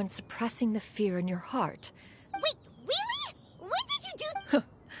aid you in suppressing the fear in your heart. Wait, really? What did you do?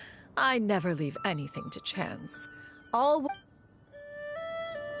 I never leave anything to chance. All...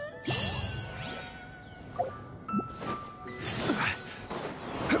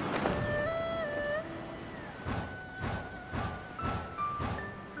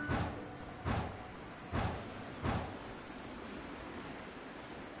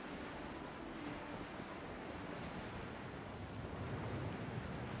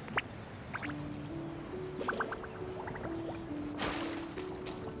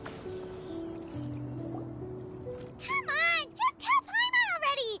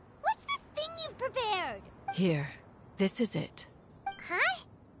 Prepared. Here, this is it. Huh?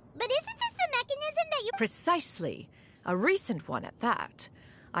 But isn't this the mechanism that that you— Precisely. A recent one at that.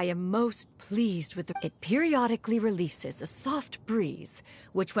 I am most pleased with it periodically releases a soft breeze,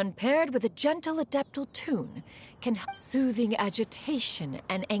 which when paired with a gentle adeptal tune, can help soothing agitation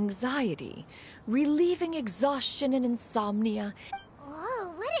and anxiety, relieving exhaustion and insomnia.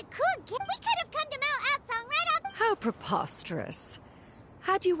 Whoa, what a cool gift! We could have come to Mount Outsong right off— How preposterous.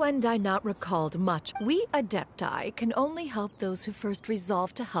 Had you and I not recalled much, we Adepti can only help those who first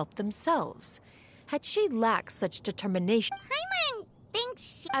resolve to help themselves. Had she lacked such determination— Paimon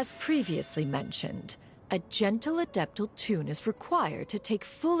thinks she— As previously mentioned, a gentle adeptal tune is required to take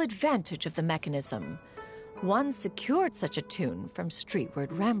full advantage of the mechanism. One secured such a tune from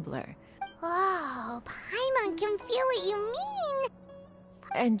Streetward Rambler. Whoa, Paimon can feel what you mean!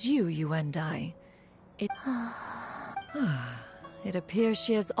 And you and I. It appears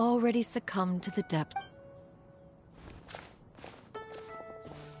she has already succumbed to the depth.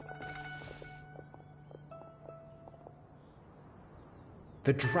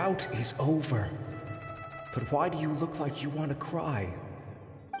 The drought is over. But why do you look like you want to cry?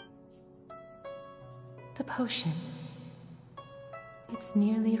 The potion. It's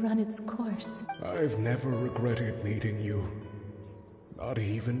nearly run its course. I've never regretted meeting you. Not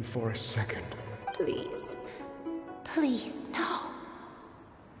even for a second. Please. Please, no.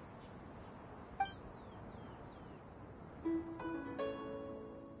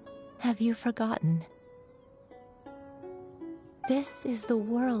 Have you forgotten? This is the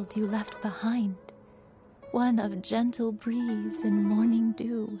world you left behind. One of gentle breeze and morning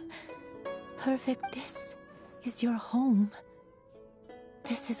dew. Perfect. This is your home.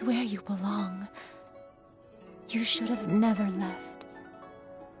 This is where you belong. You should have never left.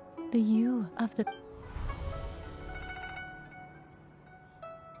 The you of the...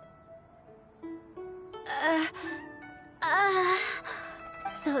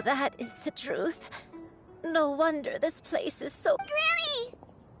 So that is the truth. No wonder this place is so... Granny!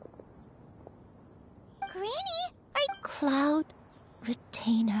 Granny? Cloud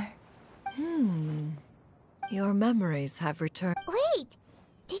Retainer. Your memories have returned. Wait!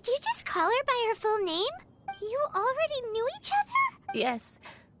 Did you just call her by her full name? You already knew each other? Yes.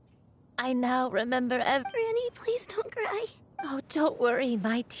 I now remember Granny, please don't cry. Oh, don't worry,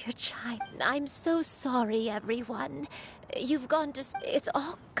 my dear child. I'm so sorry, everyone. You've gone to... It's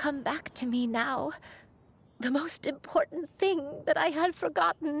all come back to me now. The most important thing that I had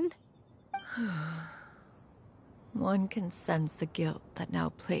forgotten. One can sense the guilt that now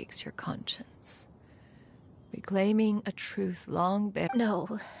plagues your conscience. Reclaiming a truth long buried.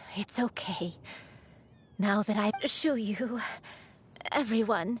 No, it's okay. Now that I show you,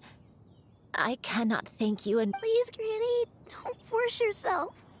 everyone, I cannot thank you and... Please, Granny, don't force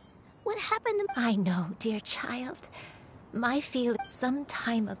yourself. What happened? I know, dear child. My feel some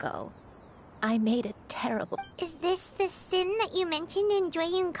time ago, I made a terrible... Is this the sin that you mentioned in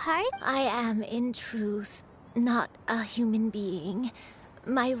Dwayun Card? I am, in truth, not a human being.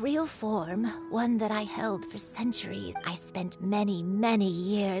 My real form, one that I held for centuries. I spent many, many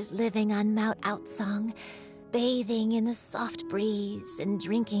years living on Mount Outsong, bathing in the soft breeze and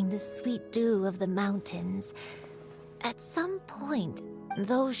drinking the sweet dew of the mountains. At some point,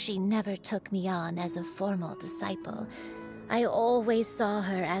 though she never took me on as a formal disciple, I always saw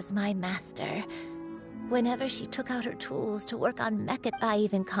her as my master. Whenever she took out her tools to work on mecha, I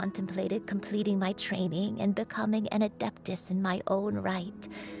even contemplated completing my training and becoming an adeptus in my own right.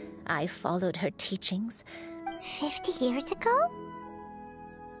 I followed her teachings. 50 years ago?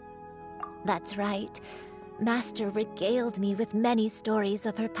 That's right. Master regaled me with many stories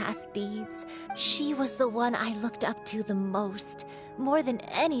of her past deeds. She was the one I looked up to the most. More than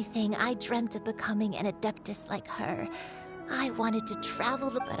anything, I dreamt of becoming an adeptus like her. I wanted to travel,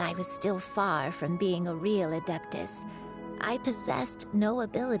 but I was still far from being a real adeptus. I possessed no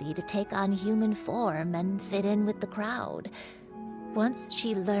ability to take on human form and fit in with the crowd. Once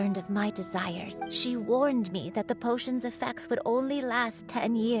she learned of my desires, she warned me that the potion's effects would only last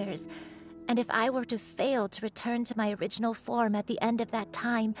 10 years. And if I were to fail to return to my original form at the end of that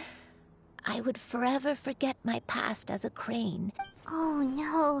time, I would forever forget my past as a crane. Oh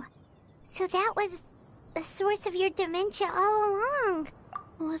no. So that was the source of your dementia all along.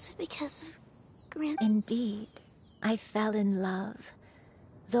 Was it because of Grant? Indeed. I fell in love.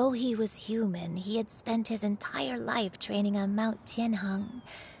 Though he was human, he had spent his entire life training on Mount Tianheng.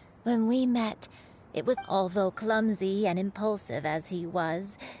 When we met, it was, although clumsy and impulsive as he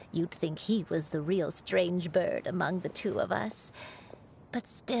was, you'd think he was the real strange bird among the two of us. But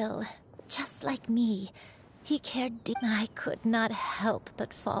still, just like me, he cared deeply. I could not help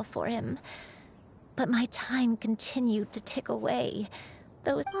but fall for him. But my time continued to tick away.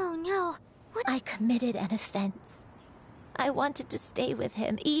 Oh no. What? I committed an offense. I wanted to stay with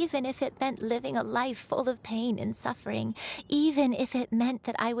him, even if it meant living a life full of pain and suffering, even if it meant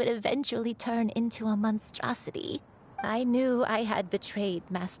that I would eventually turn into a monstrosity. I knew I had betrayed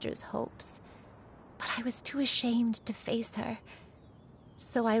Master's hopes, but I was too ashamed to face her.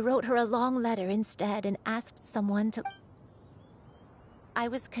 So I wrote her a long letter instead and asked someone to... I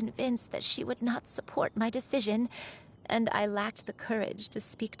was convinced that she would not support my decision, and I lacked the courage to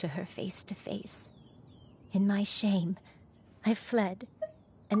speak to her face to face. In my shame, I fled,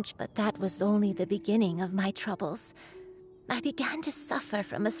 but that was only the beginning of my troubles. I began to suffer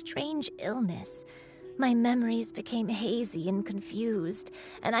from a strange illness. My memories became hazy and confused,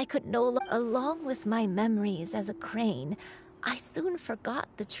 and I could no longer... Along with my memories as a crane, I soon forgot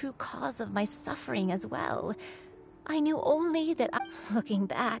the true cause of my suffering as well. I knew only that, looking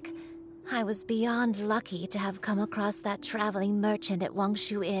back, I was beyond lucky to have come across that traveling merchant at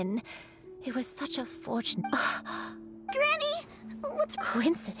Wangshu Inn. It was such a fortune. Granny! What's...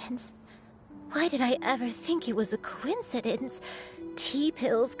 Coincidence? Why did I ever think it was a coincidence? Tea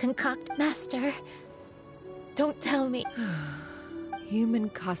pills concoct... Master, don't tell me. Human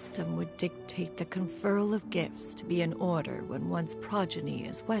custom would dictate the conferral of gifts to be in order when one's progeny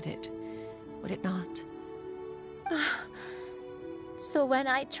is wedded, would it not? So when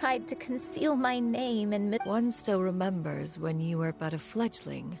I tried to conceal my name and... One still remembers when you were but a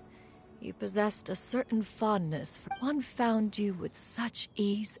fledgling. You possessed a certain fondness for... One found you with such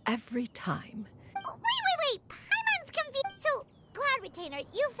ease every time. Oh, wait! Paimon's confused. So, Cloud Retainer,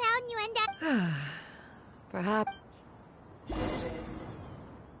 you found you and I... Perhaps...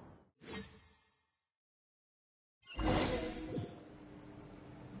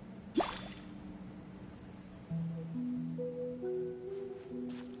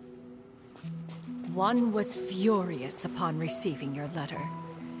 One was furious upon receiving your letter.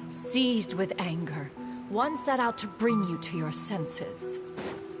 Seized with anger, one set out to bring you to your senses.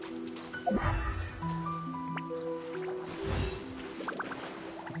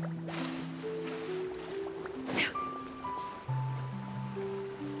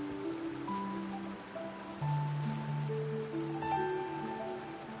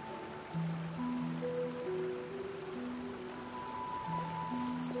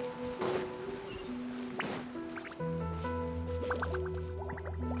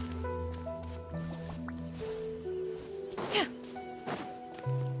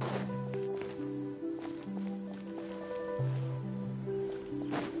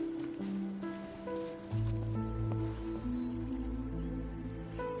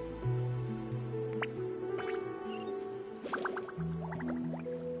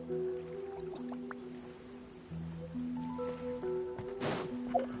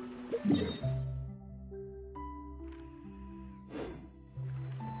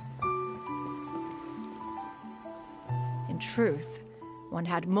 In truth, one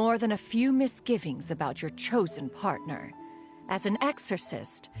had more than a few misgivings about your chosen partner. As an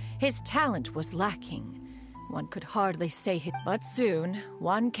exorcist, his talent was lacking. One could hardly say it, but soon,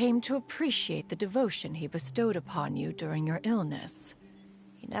 one came to appreciate the devotion he bestowed upon you during your illness.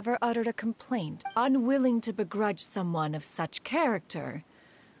 He never uttered a complaint. Unwilling to begrudge someone of such character,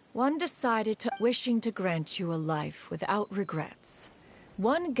 one decided to, wishing to grant you a life without regrets.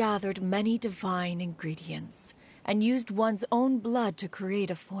 One gathered many divine ingredients, and used one's own blood to create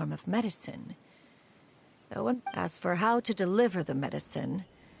a form of medicine. As for how to deliver the medicine,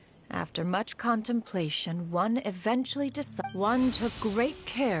 after much contemplation, one eventually decided. One took great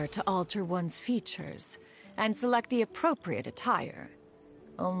care to alter one's features, and select the appropriate attire.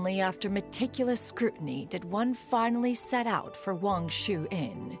 Only after meticulous scrutiny did one finally set out for Wangshu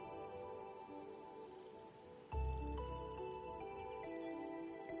Inn.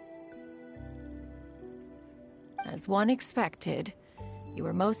 As one expected, you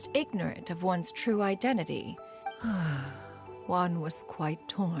were most ignorant of one's true identity. One was quite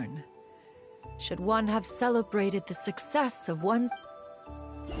torn. Should one have celebrated the success of one's...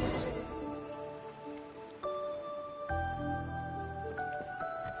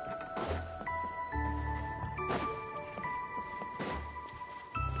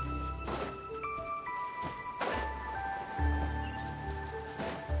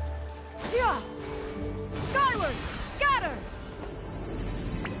 Skyward! Scatter!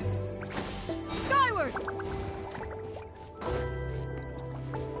 Skyward!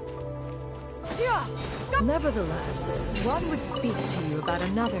 Nevertheless, one would speak to you about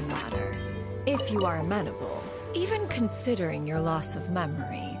another matter, if you are amenable. Even considering your loss of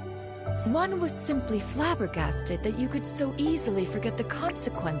memory, one was simply flabbergasted that you could so easily forget the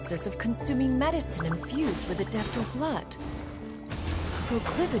consequences of consuming medicine infused with adeptal blood.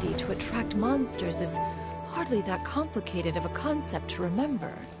 proclivity to attract monsters is hardly that complicated of a concept to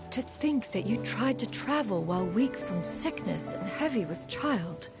remember. To think that you tried to travel while weak from sickness and heavy with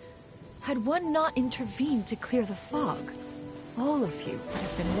child. Had one not intervened to clear the fog, all of you would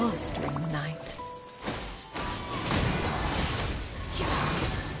have been lost during the night.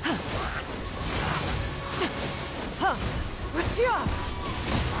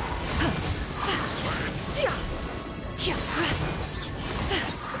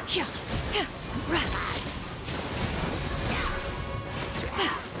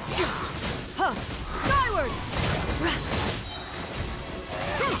 Skyward!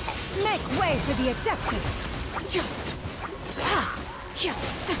 Make way for the Adeptus!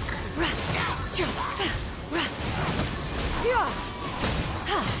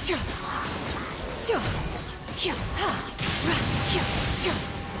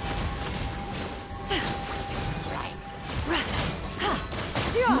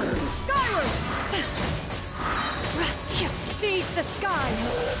 Seize the sky!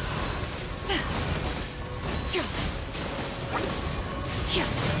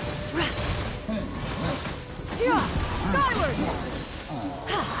 Skyward!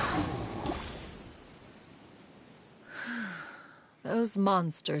 Those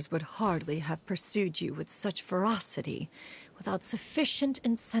monsters would hardly have pursued you with such ferocity without sufficient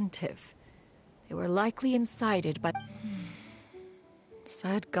incentive. They were likely incited by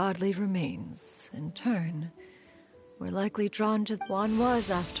sad godly remains, in turn, were likely drawn to... One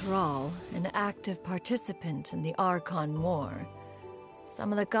was, after all, an active participant in the Archon War.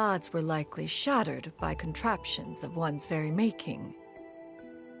 Some of the gods were likely shattered by contraptions of one's very making.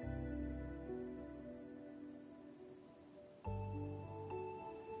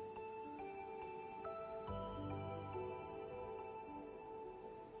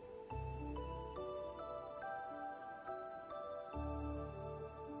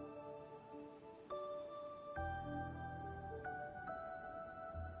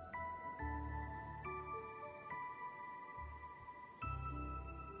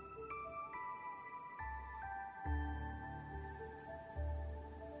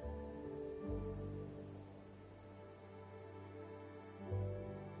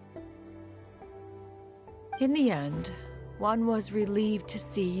 In the end, one was relieved to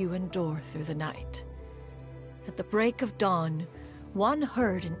see you endure through the night. At the break of dawn, one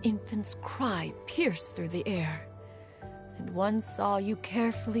heard an infant's cry pierce through the air, and one saw you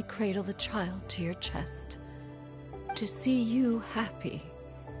carefully cradle the child to your chest. To see you happy.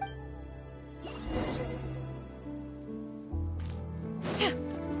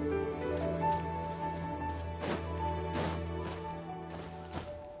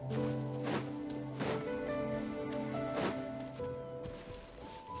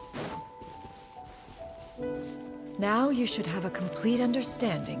 Now you should have a complete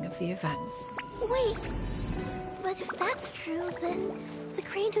understanding of the events. Wait, but if that's true, then the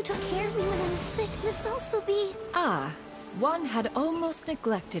crane who took care of me when I was sick must also be... Ah, one had almost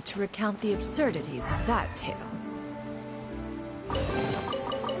neglected to recount the absurdities of that tale.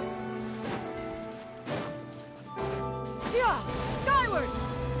 Yeah! Skyward!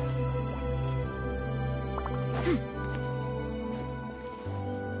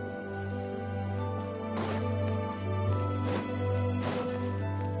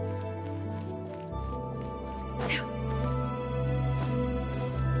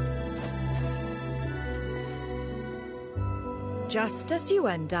 Just as you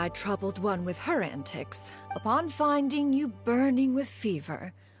and I troubled one with her antics, upon finding you burning with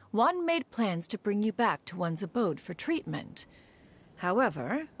fever, one made plans to bring you back to one's abode for treatment.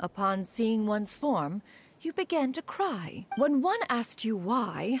 However, upon seeing one's form, you began to cry. When one asked you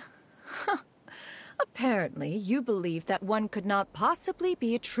why, apparently you believed that one could not possibly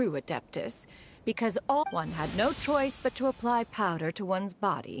be a true Adeptus, because one had no choice but to apply powder to one's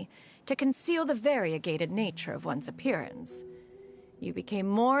body to conceal the variegated nature of one's appearance. You became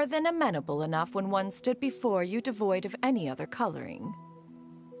more than amenable enough when one stood before you devoid of any other coloring.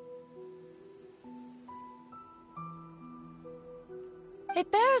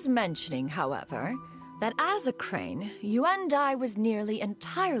 It bears mentioning, however, that as a crane, Yuendai was nearly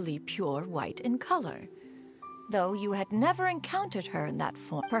entirely pure white in color. Though you had never encountered her in that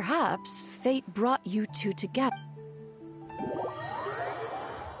form, perhaps fate brought you two together.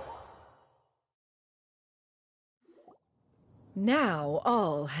 Now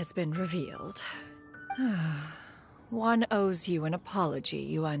all has been revealed. One owes you an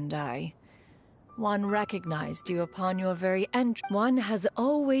apology, Yuendai. One recognized you upon your very entry. One has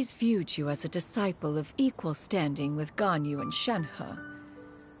always viewed you as a disciple of equal standing with Ganyu and Shenhe.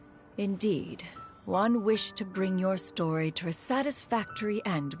 Indeed, One wished to bring your story to a satisfactory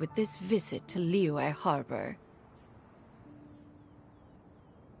end with this visit to Liyue Harbor.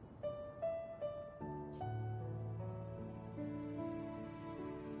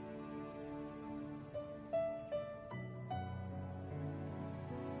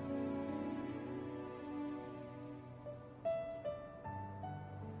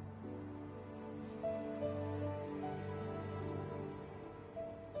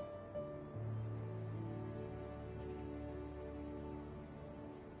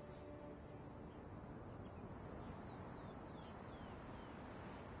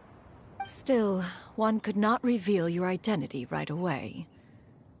 Still, one could not reveal your identity right away.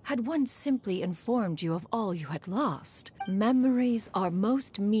 Had one simply informed you of all you had lost, memories are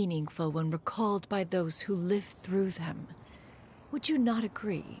most meaningful when recalled by those who lived through them. Would you not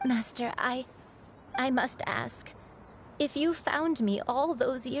agree? Master, I must ask. If you found me all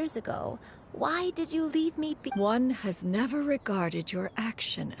those years ago, why did you leave me be— One has never regarded your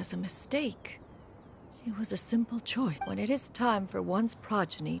action as a mistake. It was a simple choice. When it is time for one's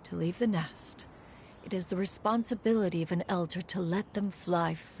progeny to leave the nest, it is the responsibility of an elder to let them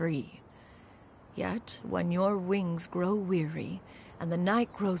fly free. Yet, when your wings grow weary and the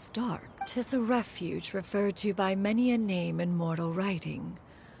night grows dark, 'tis a refuge referred to by many a name in mortal writing.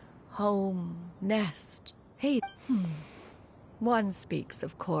 Home, nest, hate. One speaks,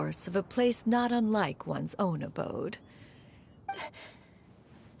 of course, of a place not unlike one's own abode.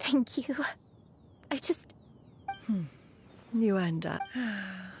 Thank you. I just... Yuanda,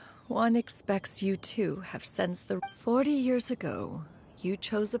 one expects you too have sensed the... 40 years ago, you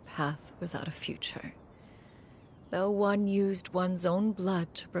chose a path without a future. Though one used one's own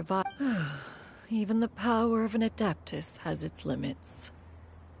blood to provide... Even the power of an Adeptus has its limits.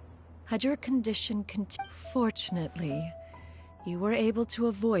 Had your condition continued... Fortunately, you were able to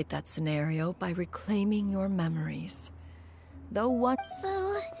avoid that scenario by reclaiming your memories. Though one...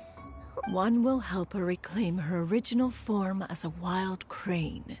 So... One will help her reclaim her original form as a wild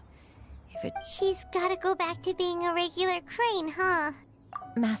crane. If it... She's gotta go back to being a regular crane, huh?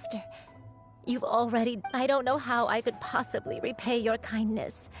 Master, you've already... I don't know how I could possibly repay your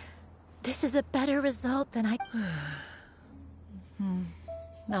kindness. This is a better result than I...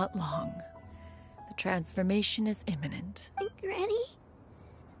 Not long. The transformation is imminent. Granny?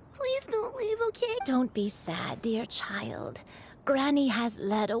 Please don't leave, okay? Don't be sad, dear child. Granny has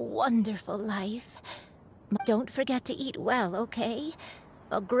led a wonderful life. Don't forget to eat well, okay?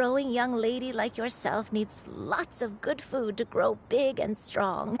 A growing young lady like yourself needs lots of good food to grow big and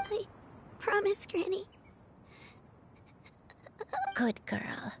strong. I promise, Granny. Good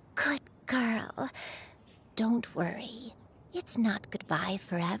girl. Good girl. Don't worry. It's not goodbye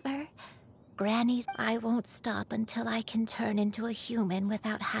forever. Granny's... I won't stop until I can turn into a human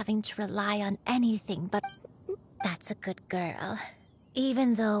without having to rely on anything but... That's a good girl.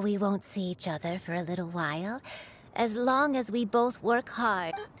 Even though we won't see each other for a little while, as long as we both work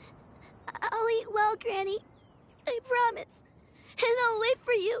hard... I'll eat well, Granny. I promise. And I'll wait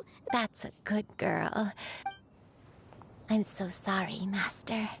for you. That's a good girl. I'm so sorry,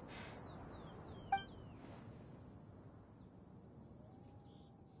 Master.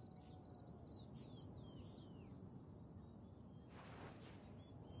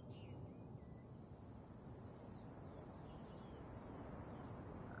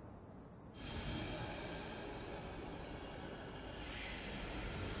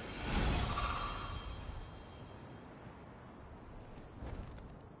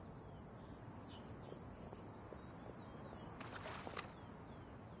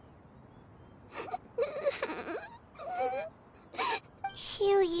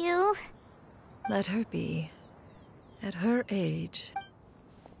 Xiuyu. Let her be. At her age,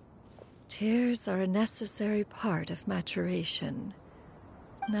 tears are a necessary part of maturation.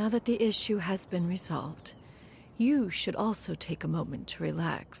 Now that the issue has been resolved, you should also take a moment to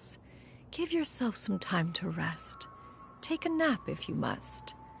relax. Give yourself some time to rest. Take a nap if you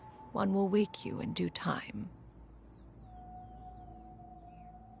must. One will wake you in due time.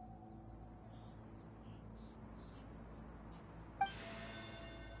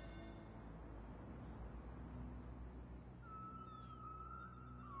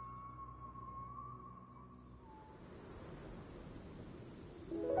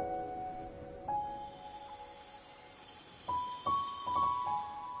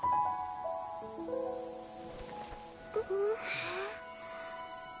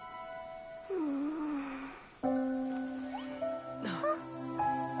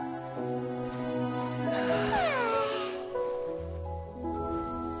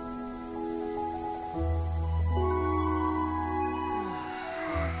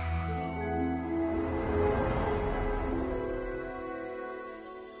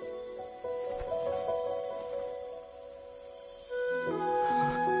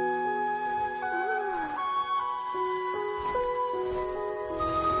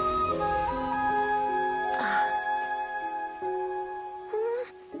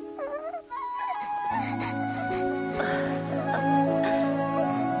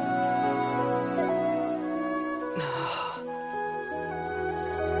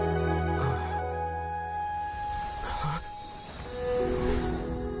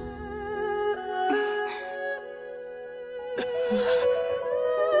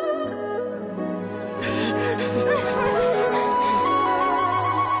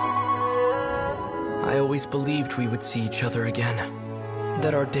 believed we would see each other again.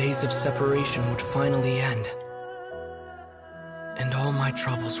 That our days of separation would finally end. And all my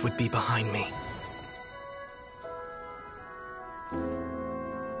troubles would be behind me.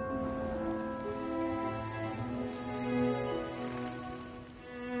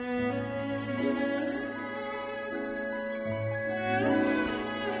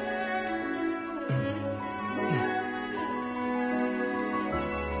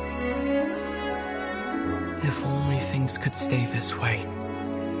 If only things could stay this way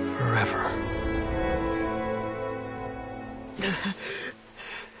forever.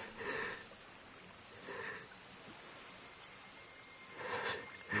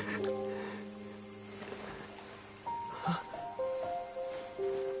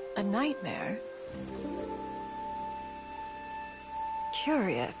 A nightmare?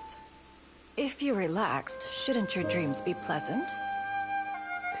 Curious. If you're relaxed, shouldn't your dreams be pleasant?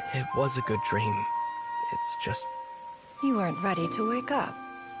 It was a good dream. It's just... You weren't ready to wake up.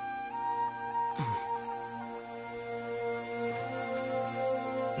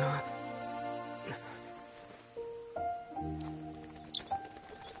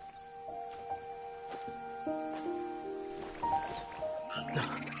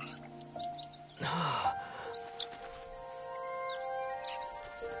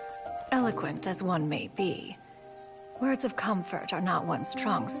 Eloquent as one may be, words of comfort are not one's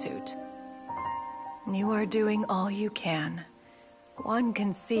strong suit. You are doing all you can. One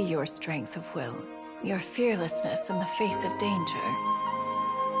can see your strength of will, your fearlessness in the face of danger.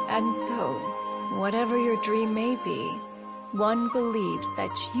 And so, whatever your dream may be, one believes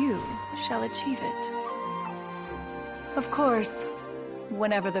that you shall achieve it. Of course,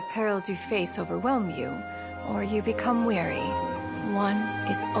 whenever the perils you face overwhelm you, or you become weary, one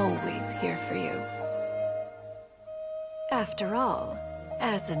is always here for you. After all,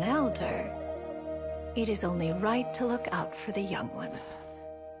 as an elder, it is only right to look out for the young ones.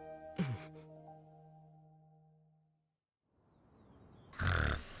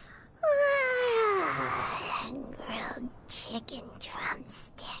 Grilled chicken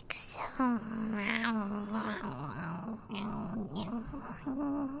drumsticks. Huh?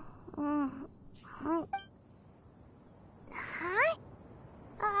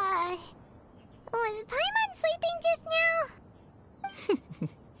 Was Paimon sleeping just now?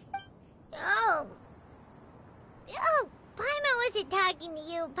 Oh, Paimon wasn't talking to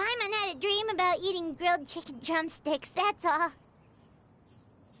you. Paimon had a dream about eating grilled chicken drumsticks, that's all.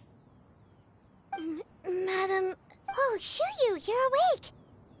 Madam... Oh, Shuyu, you're awake.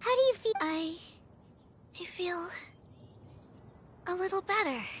 How do you feel? I feel... a little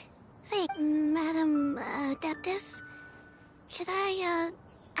better. Thank Madam Adeptus. Could I,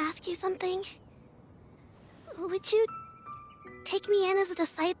 ask you something? Would you take me in as a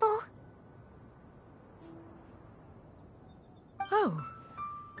disciple? Oh,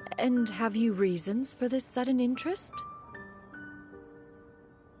 and have you reasons for this sudden interest?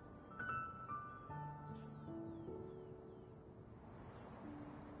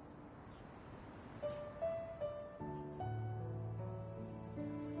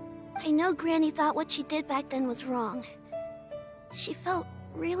 I know Granny thought what she did back then was wrong. She felt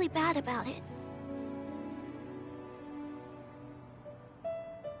really bad about it.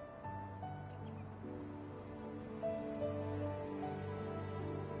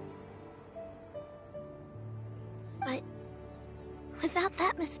 But without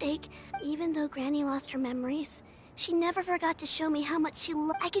that mistake, even though Granny lost her memories, she never forgot to show me how much she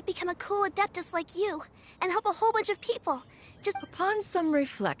I could become a cool adeptus like you and help a whole bunch of people. Just upon some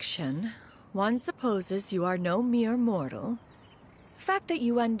reflection, one supposes you are no mere mortal. The fact that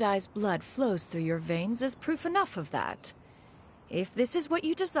Yuandai's blood flows through your veins is proof enough of that. If this is what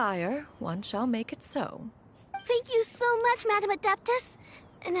you desire, one shall make it so. Thank you so much, Madam Adeptus.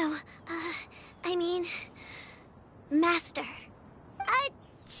 No, I mean... Master.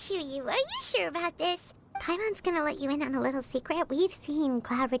 Shuyu, are you sure about this? Paimon's gonna let you in on a little secret. We've seen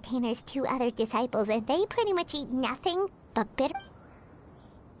Cloud Retainer's 2 other disciples, and they pretty much eat nothing but bitter.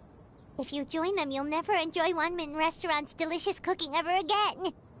 If you join them, you'll never enjoy Wanmin Restaurant's delicious cooking ever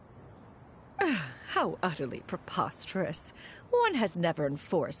again. How utterly preposterous. One has never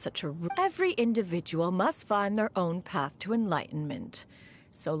enforced such a rule. Every individual must find their own path to enlightenment.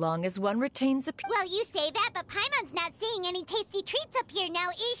 So long as one retains a... Well, you say that, but Paimon's not seeing any tasty treats up here now,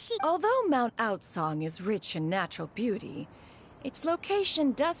 is she? Although Mount Outsong is rich in natural beauty, its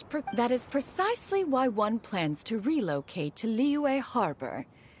location does... That is precisely why one plans to relocate to Liyue Harbor.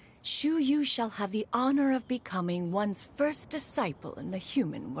 Shuyu shall have the honor of becoming one's first disciple in the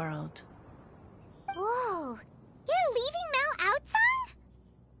human world. Whoa! You're leaving Mount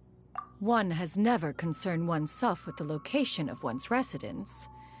One has never concerned oneself with the location of one's residence.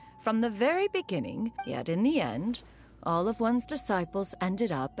 From the very beginning, yet in the end, all of one's disciples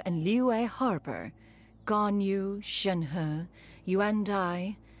ended up in Liyue Harbor. Ganyu, Shenhe,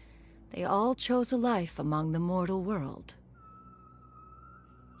 Yuandai, they all chose a life among the mortal world.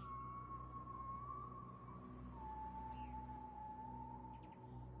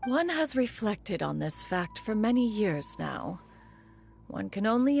 One has reflected on this fact for many years now. One can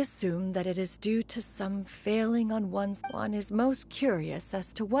only assume that it is due to some failing on one's... One is most curious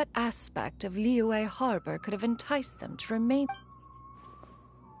as to what aspect of Liyue Harbor could have enticed them to remain...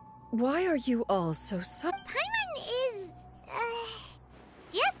 Why are you all so Paimon is...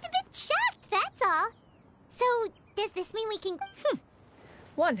 just a bit shocked, that's all. So, does this mean we can...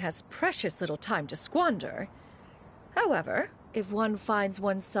 One has precious little time to squander. However, if one finds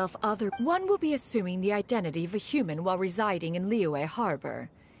oneself one will be assuming the identity of a human while residing in Liyue Harbor.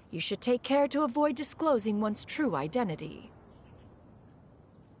 You should take care to avoid disclosing one's true identity.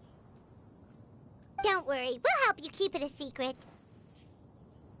 Don't worry, we'll help you keep it a secret.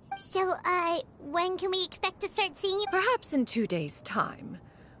 So, when can we expect to start seeing you? Perhaps in 2 days' time.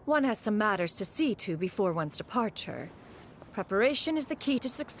 One has some matters to see to before one's departure. Preparation is the key to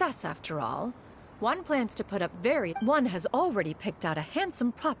success, after all. One plans to put up One has already picked out a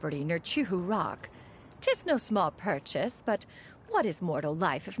handsome property near Chuhu Rock. 'Tis no small purchase, but what is mortal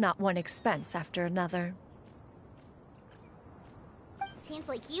life if not one expense after another? Seems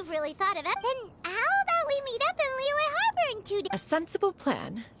like you've really thought of it. Then how about we meet up in Liyue Harbor in 2 days? A sensible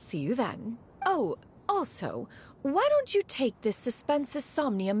plan. See you then. Oh, also, why don't you take this suspense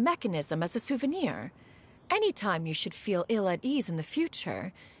somnium mechanism as a souvenir? Anytime you should feel ill at ease in the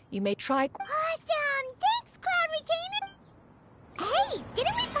future, you may try... Awesome! Thanks, Cloud Retainer! Hey,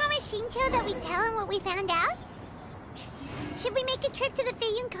 didn't we promise Shincho that we'd tell him what we found out? Should we make a trip to the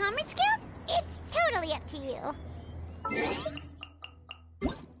Feiyun Commerce Guild? It's totally up to you.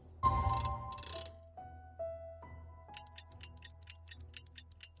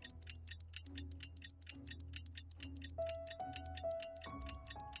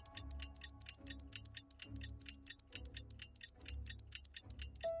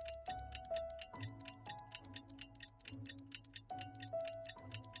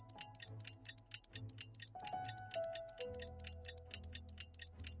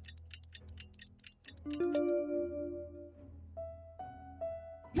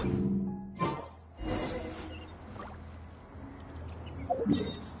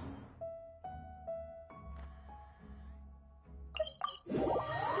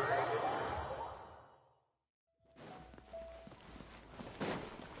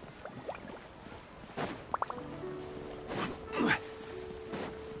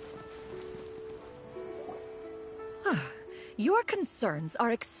 Your concerns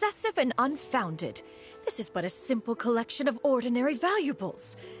are excessive and unfounded. This is but a simple collection of ordinary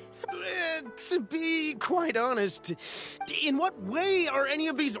valuables. To be quite honest, in what way are any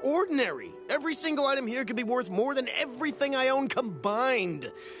of these ordinary? Every single item here could be worth more than everything I own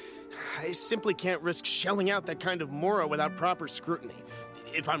combined. I simply can't risk shelling out that kind of mora without proper scrutiny.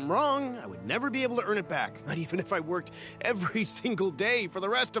 If I'm wrong, I would never be able to earn it back, not even if I worked every single day for the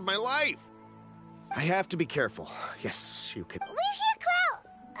rest of my life. I have to be careful. Yes, you could. We're here,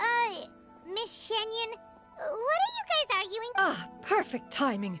 Clow! Miss Shenyan, what are you guys arguing? Ah, perfect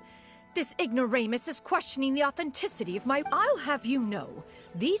timing. This ignoramus is questioning the authenticity of my... I'll have you know,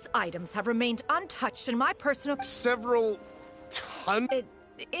 these items have remained untouched in my personal... Several tons?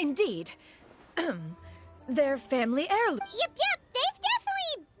 Indeed. They're family heirloom. Yep, they've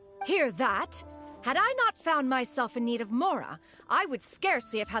definitely... Hear that? Had I not found myself in need of mora, I would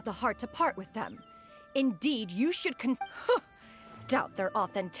scarcely have had the heart to part with them. Indeed, you should doubt their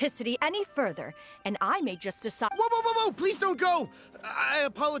authenticity any further, and I may just decide... Whoa! Please don't go! I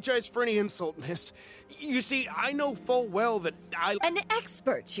apologize for any insult, miss. You see, I know full well that An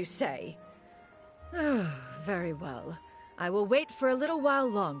expert, you say? Very well. I will wait for a little while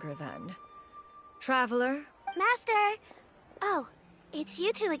longer, then. Traveler? Master! Oh, it's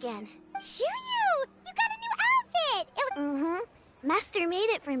you two again. Shoo you! You got a new outfit! Mm-hmm. Master made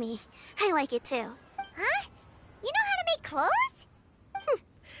it for me. I like it too. Huh? You know how to make clothes?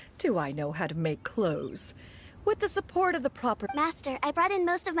 Do I know how to make clothes? With the support of the proper... Master, I brought in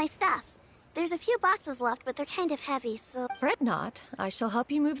most of my stuff. There's a few boxes left, but they're kind of heavy, so... Fret not. I shall help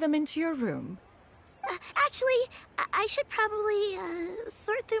you move them into your room. Actually, I should probably,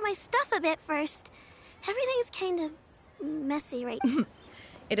 sort through my stuff a bit first. Everything's kind of messy right now.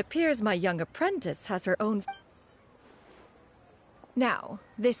 It appears my young apprentice has her own... Now,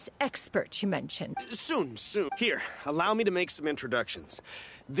 this expert you mentioned. Soon. Here, allow me to make some introductions.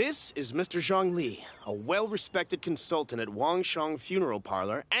 This is Mr. Zhongli, a well-respected consultant at Wangshang Funeral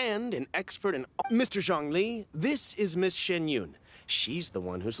Parlor and an expert in... Mr. Zhongli, this is Miss Shenyun. She's the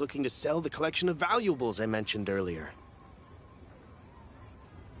one who's looking to sell the collection of valuables I mentioned earlier.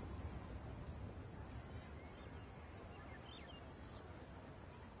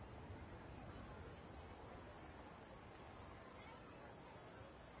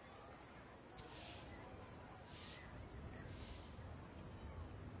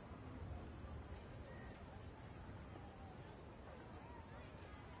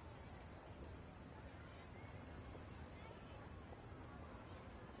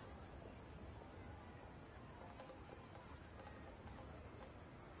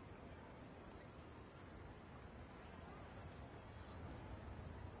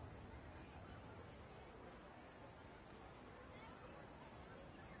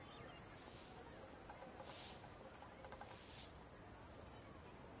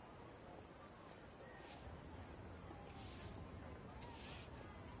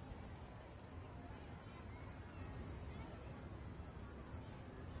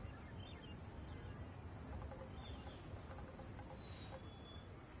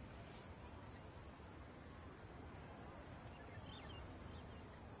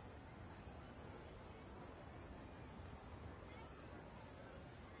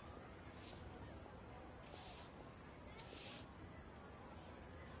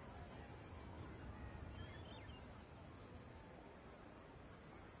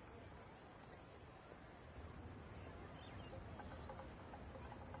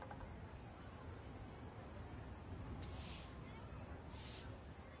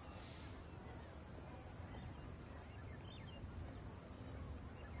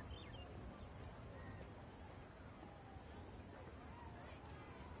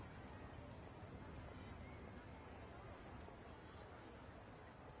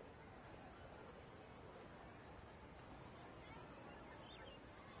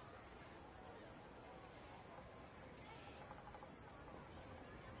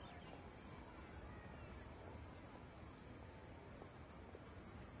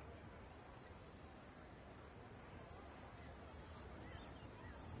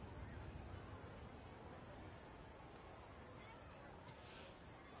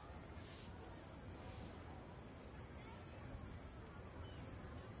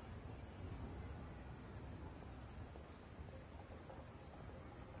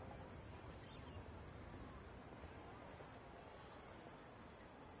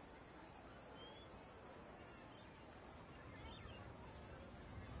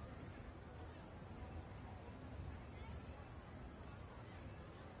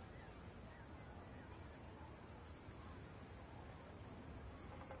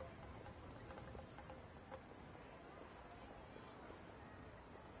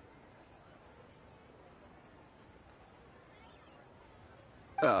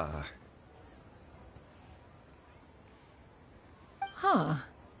 Huh.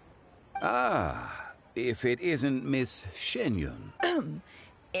 If it isn't Miss Shenyun.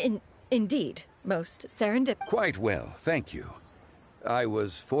 Indeed. Most serendipitous. Quite well, thank you. I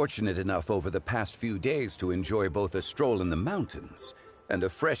was fortunate enough over the past few days to enjoy both a stroll in the mountains and a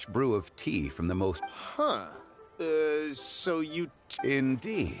fresh brew of tea from the most... So you...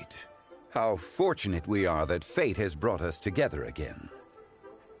 Indeed. How fortunate we are that fate has brought us together again.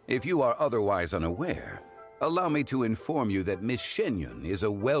 If you are otherwise unaware, allow me to inform you that Miss Shenyun is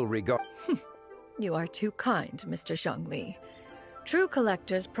a well-regarded... You are too kind, Mr. Zhongli. True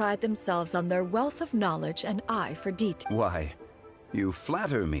collectors pride themselves on their wealth of knowledge and eye for detail. Why, you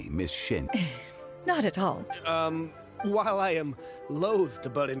flatter me, Miss Shen. Not at all. While I am loath to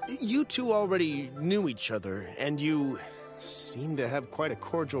butt in, you two already knew each other, and you seem to have quite a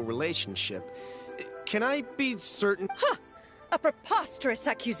cordial relationship. Can I be certain? Ha! A preposterous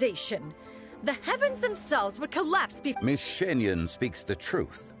accusation. The heavens themselves would collapse before... Miss Shenyun speaks the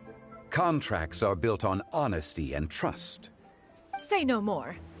truth. Contracts are built on honesty and trust. Say no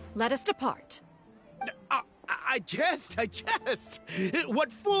more. Let us depart. I jest.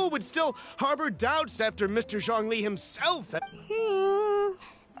 What fool would still harbor doubts after Mr. Zhongli himself?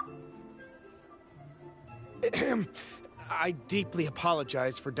 I deeply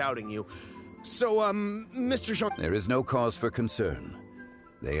apologize for doubting you. So, Mr. Zhongli... There is no cause for concern.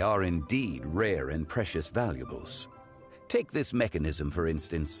 They are indeed rare and precious valuables. Take this mechanism, for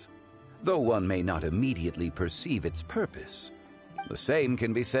instance. Though one may not immediately perceive its purpose, the same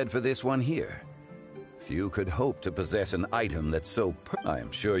can be said for this one here. Few could hope to possess an item that's so I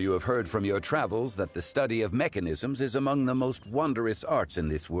am sure you have heard from your travels that the study of mechanisms is among the most wondrous arts in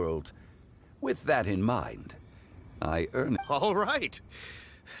this world. With that in mind, I earn... All right.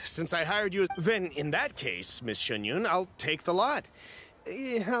 Since I hired you, then in that case, Miss Shenyun, I'll take the lot.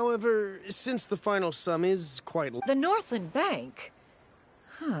 However, since the final sum is quite... The Northland Bank?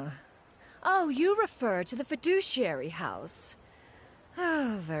 Huh. Oh, you refer to the fiduciary house.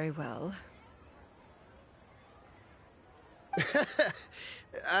 Oh, very well.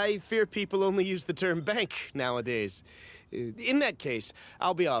 I fear people only use the term bank nowadays. In that case,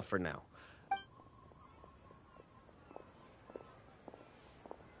 I'll be off for now.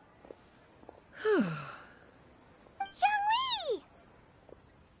 Zhongli!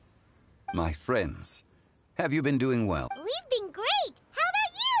 My friends, have you been doing well? We've been great! How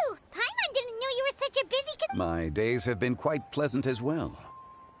about you? Paimon didn't know you were such a busy... My days have been quite pleasant as well.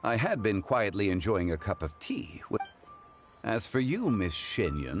 I had been quietly enjoying a cup of tea. As for you, Miss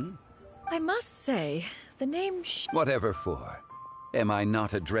Shenyun... I must say, the name Whatever for. Am I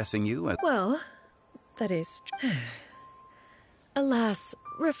not addressing you as... Well, that is... Alas,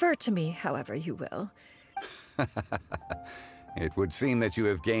 refer to me however you will. It would seem that you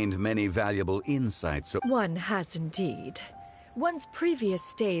have gained many valuable insights. One has indeed. One's previous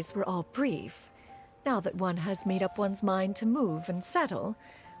stays were all brief. Now that one has made up one's mind to move and settle,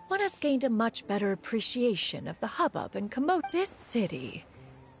 one has gained a much better appreciation of the hubbub and commotion. This city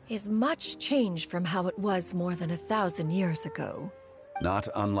is much changed from how it was more than 1,000 years ago. Not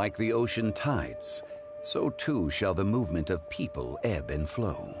unlike the ocean tides, so too shall the movement of people ebb and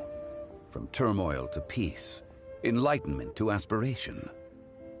flow. From turmoil to peace, enlightenment to aspiration.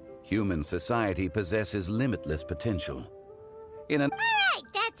 Human society possesses limitless potential. In an... All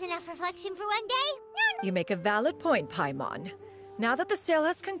right, that's enough reflection for one day. No. You make a valid point, Paimon. Now that the sale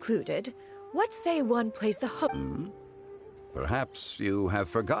has concluded, what say one plays the hook? Perhaps you have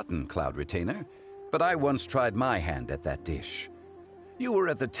forgotten, Cloud Retainer, but I once tried my hand at that dish. You were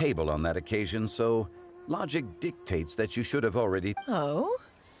at the table on that occasion, so logic dictates that you should have already... Oh?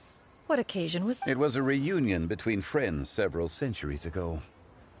 What occasion was... It was a reunion between friends several centuries ago.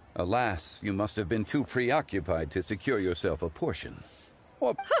 Alas, you must have been too preoccupied to secure yourself a portion.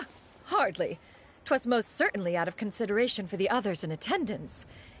 Or... Ha! Hardly. 'Twas most certainly out of consideration for the others in attendance.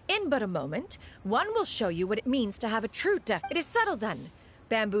 In but a moment, one will show you what it means to have a true It is settled then.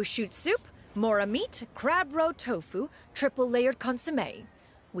 Bamboo shoot soup, mora meat, crab roe tofu, triple-layered consommé.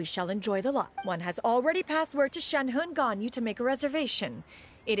 We shall enjoy the lot. One has already passed word to Shenhe and Ganyu to make a reservation.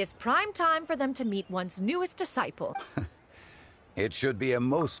 It is prime time for them to meet one's newest disciple. It should be a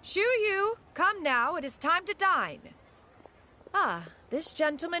most... Shu Yu, come now, it is time to dine. Ah, this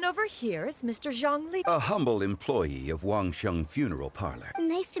gentleman over here is Mr. Zhang Li. A humble employee of Wangsheng Funeral Parlor.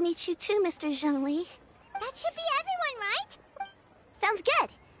 Nice to meet you too, Mr. Zhang Li. That should be everyone, right? Sounds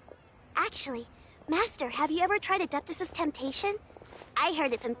good. Actually, Master, have you ever tried Adeptus' temptation? I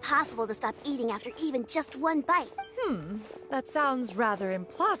heard it's impossible to stop eating after even just one bite. That sounds rather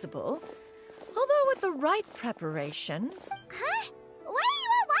implausible. Although with the right preparations... Huh?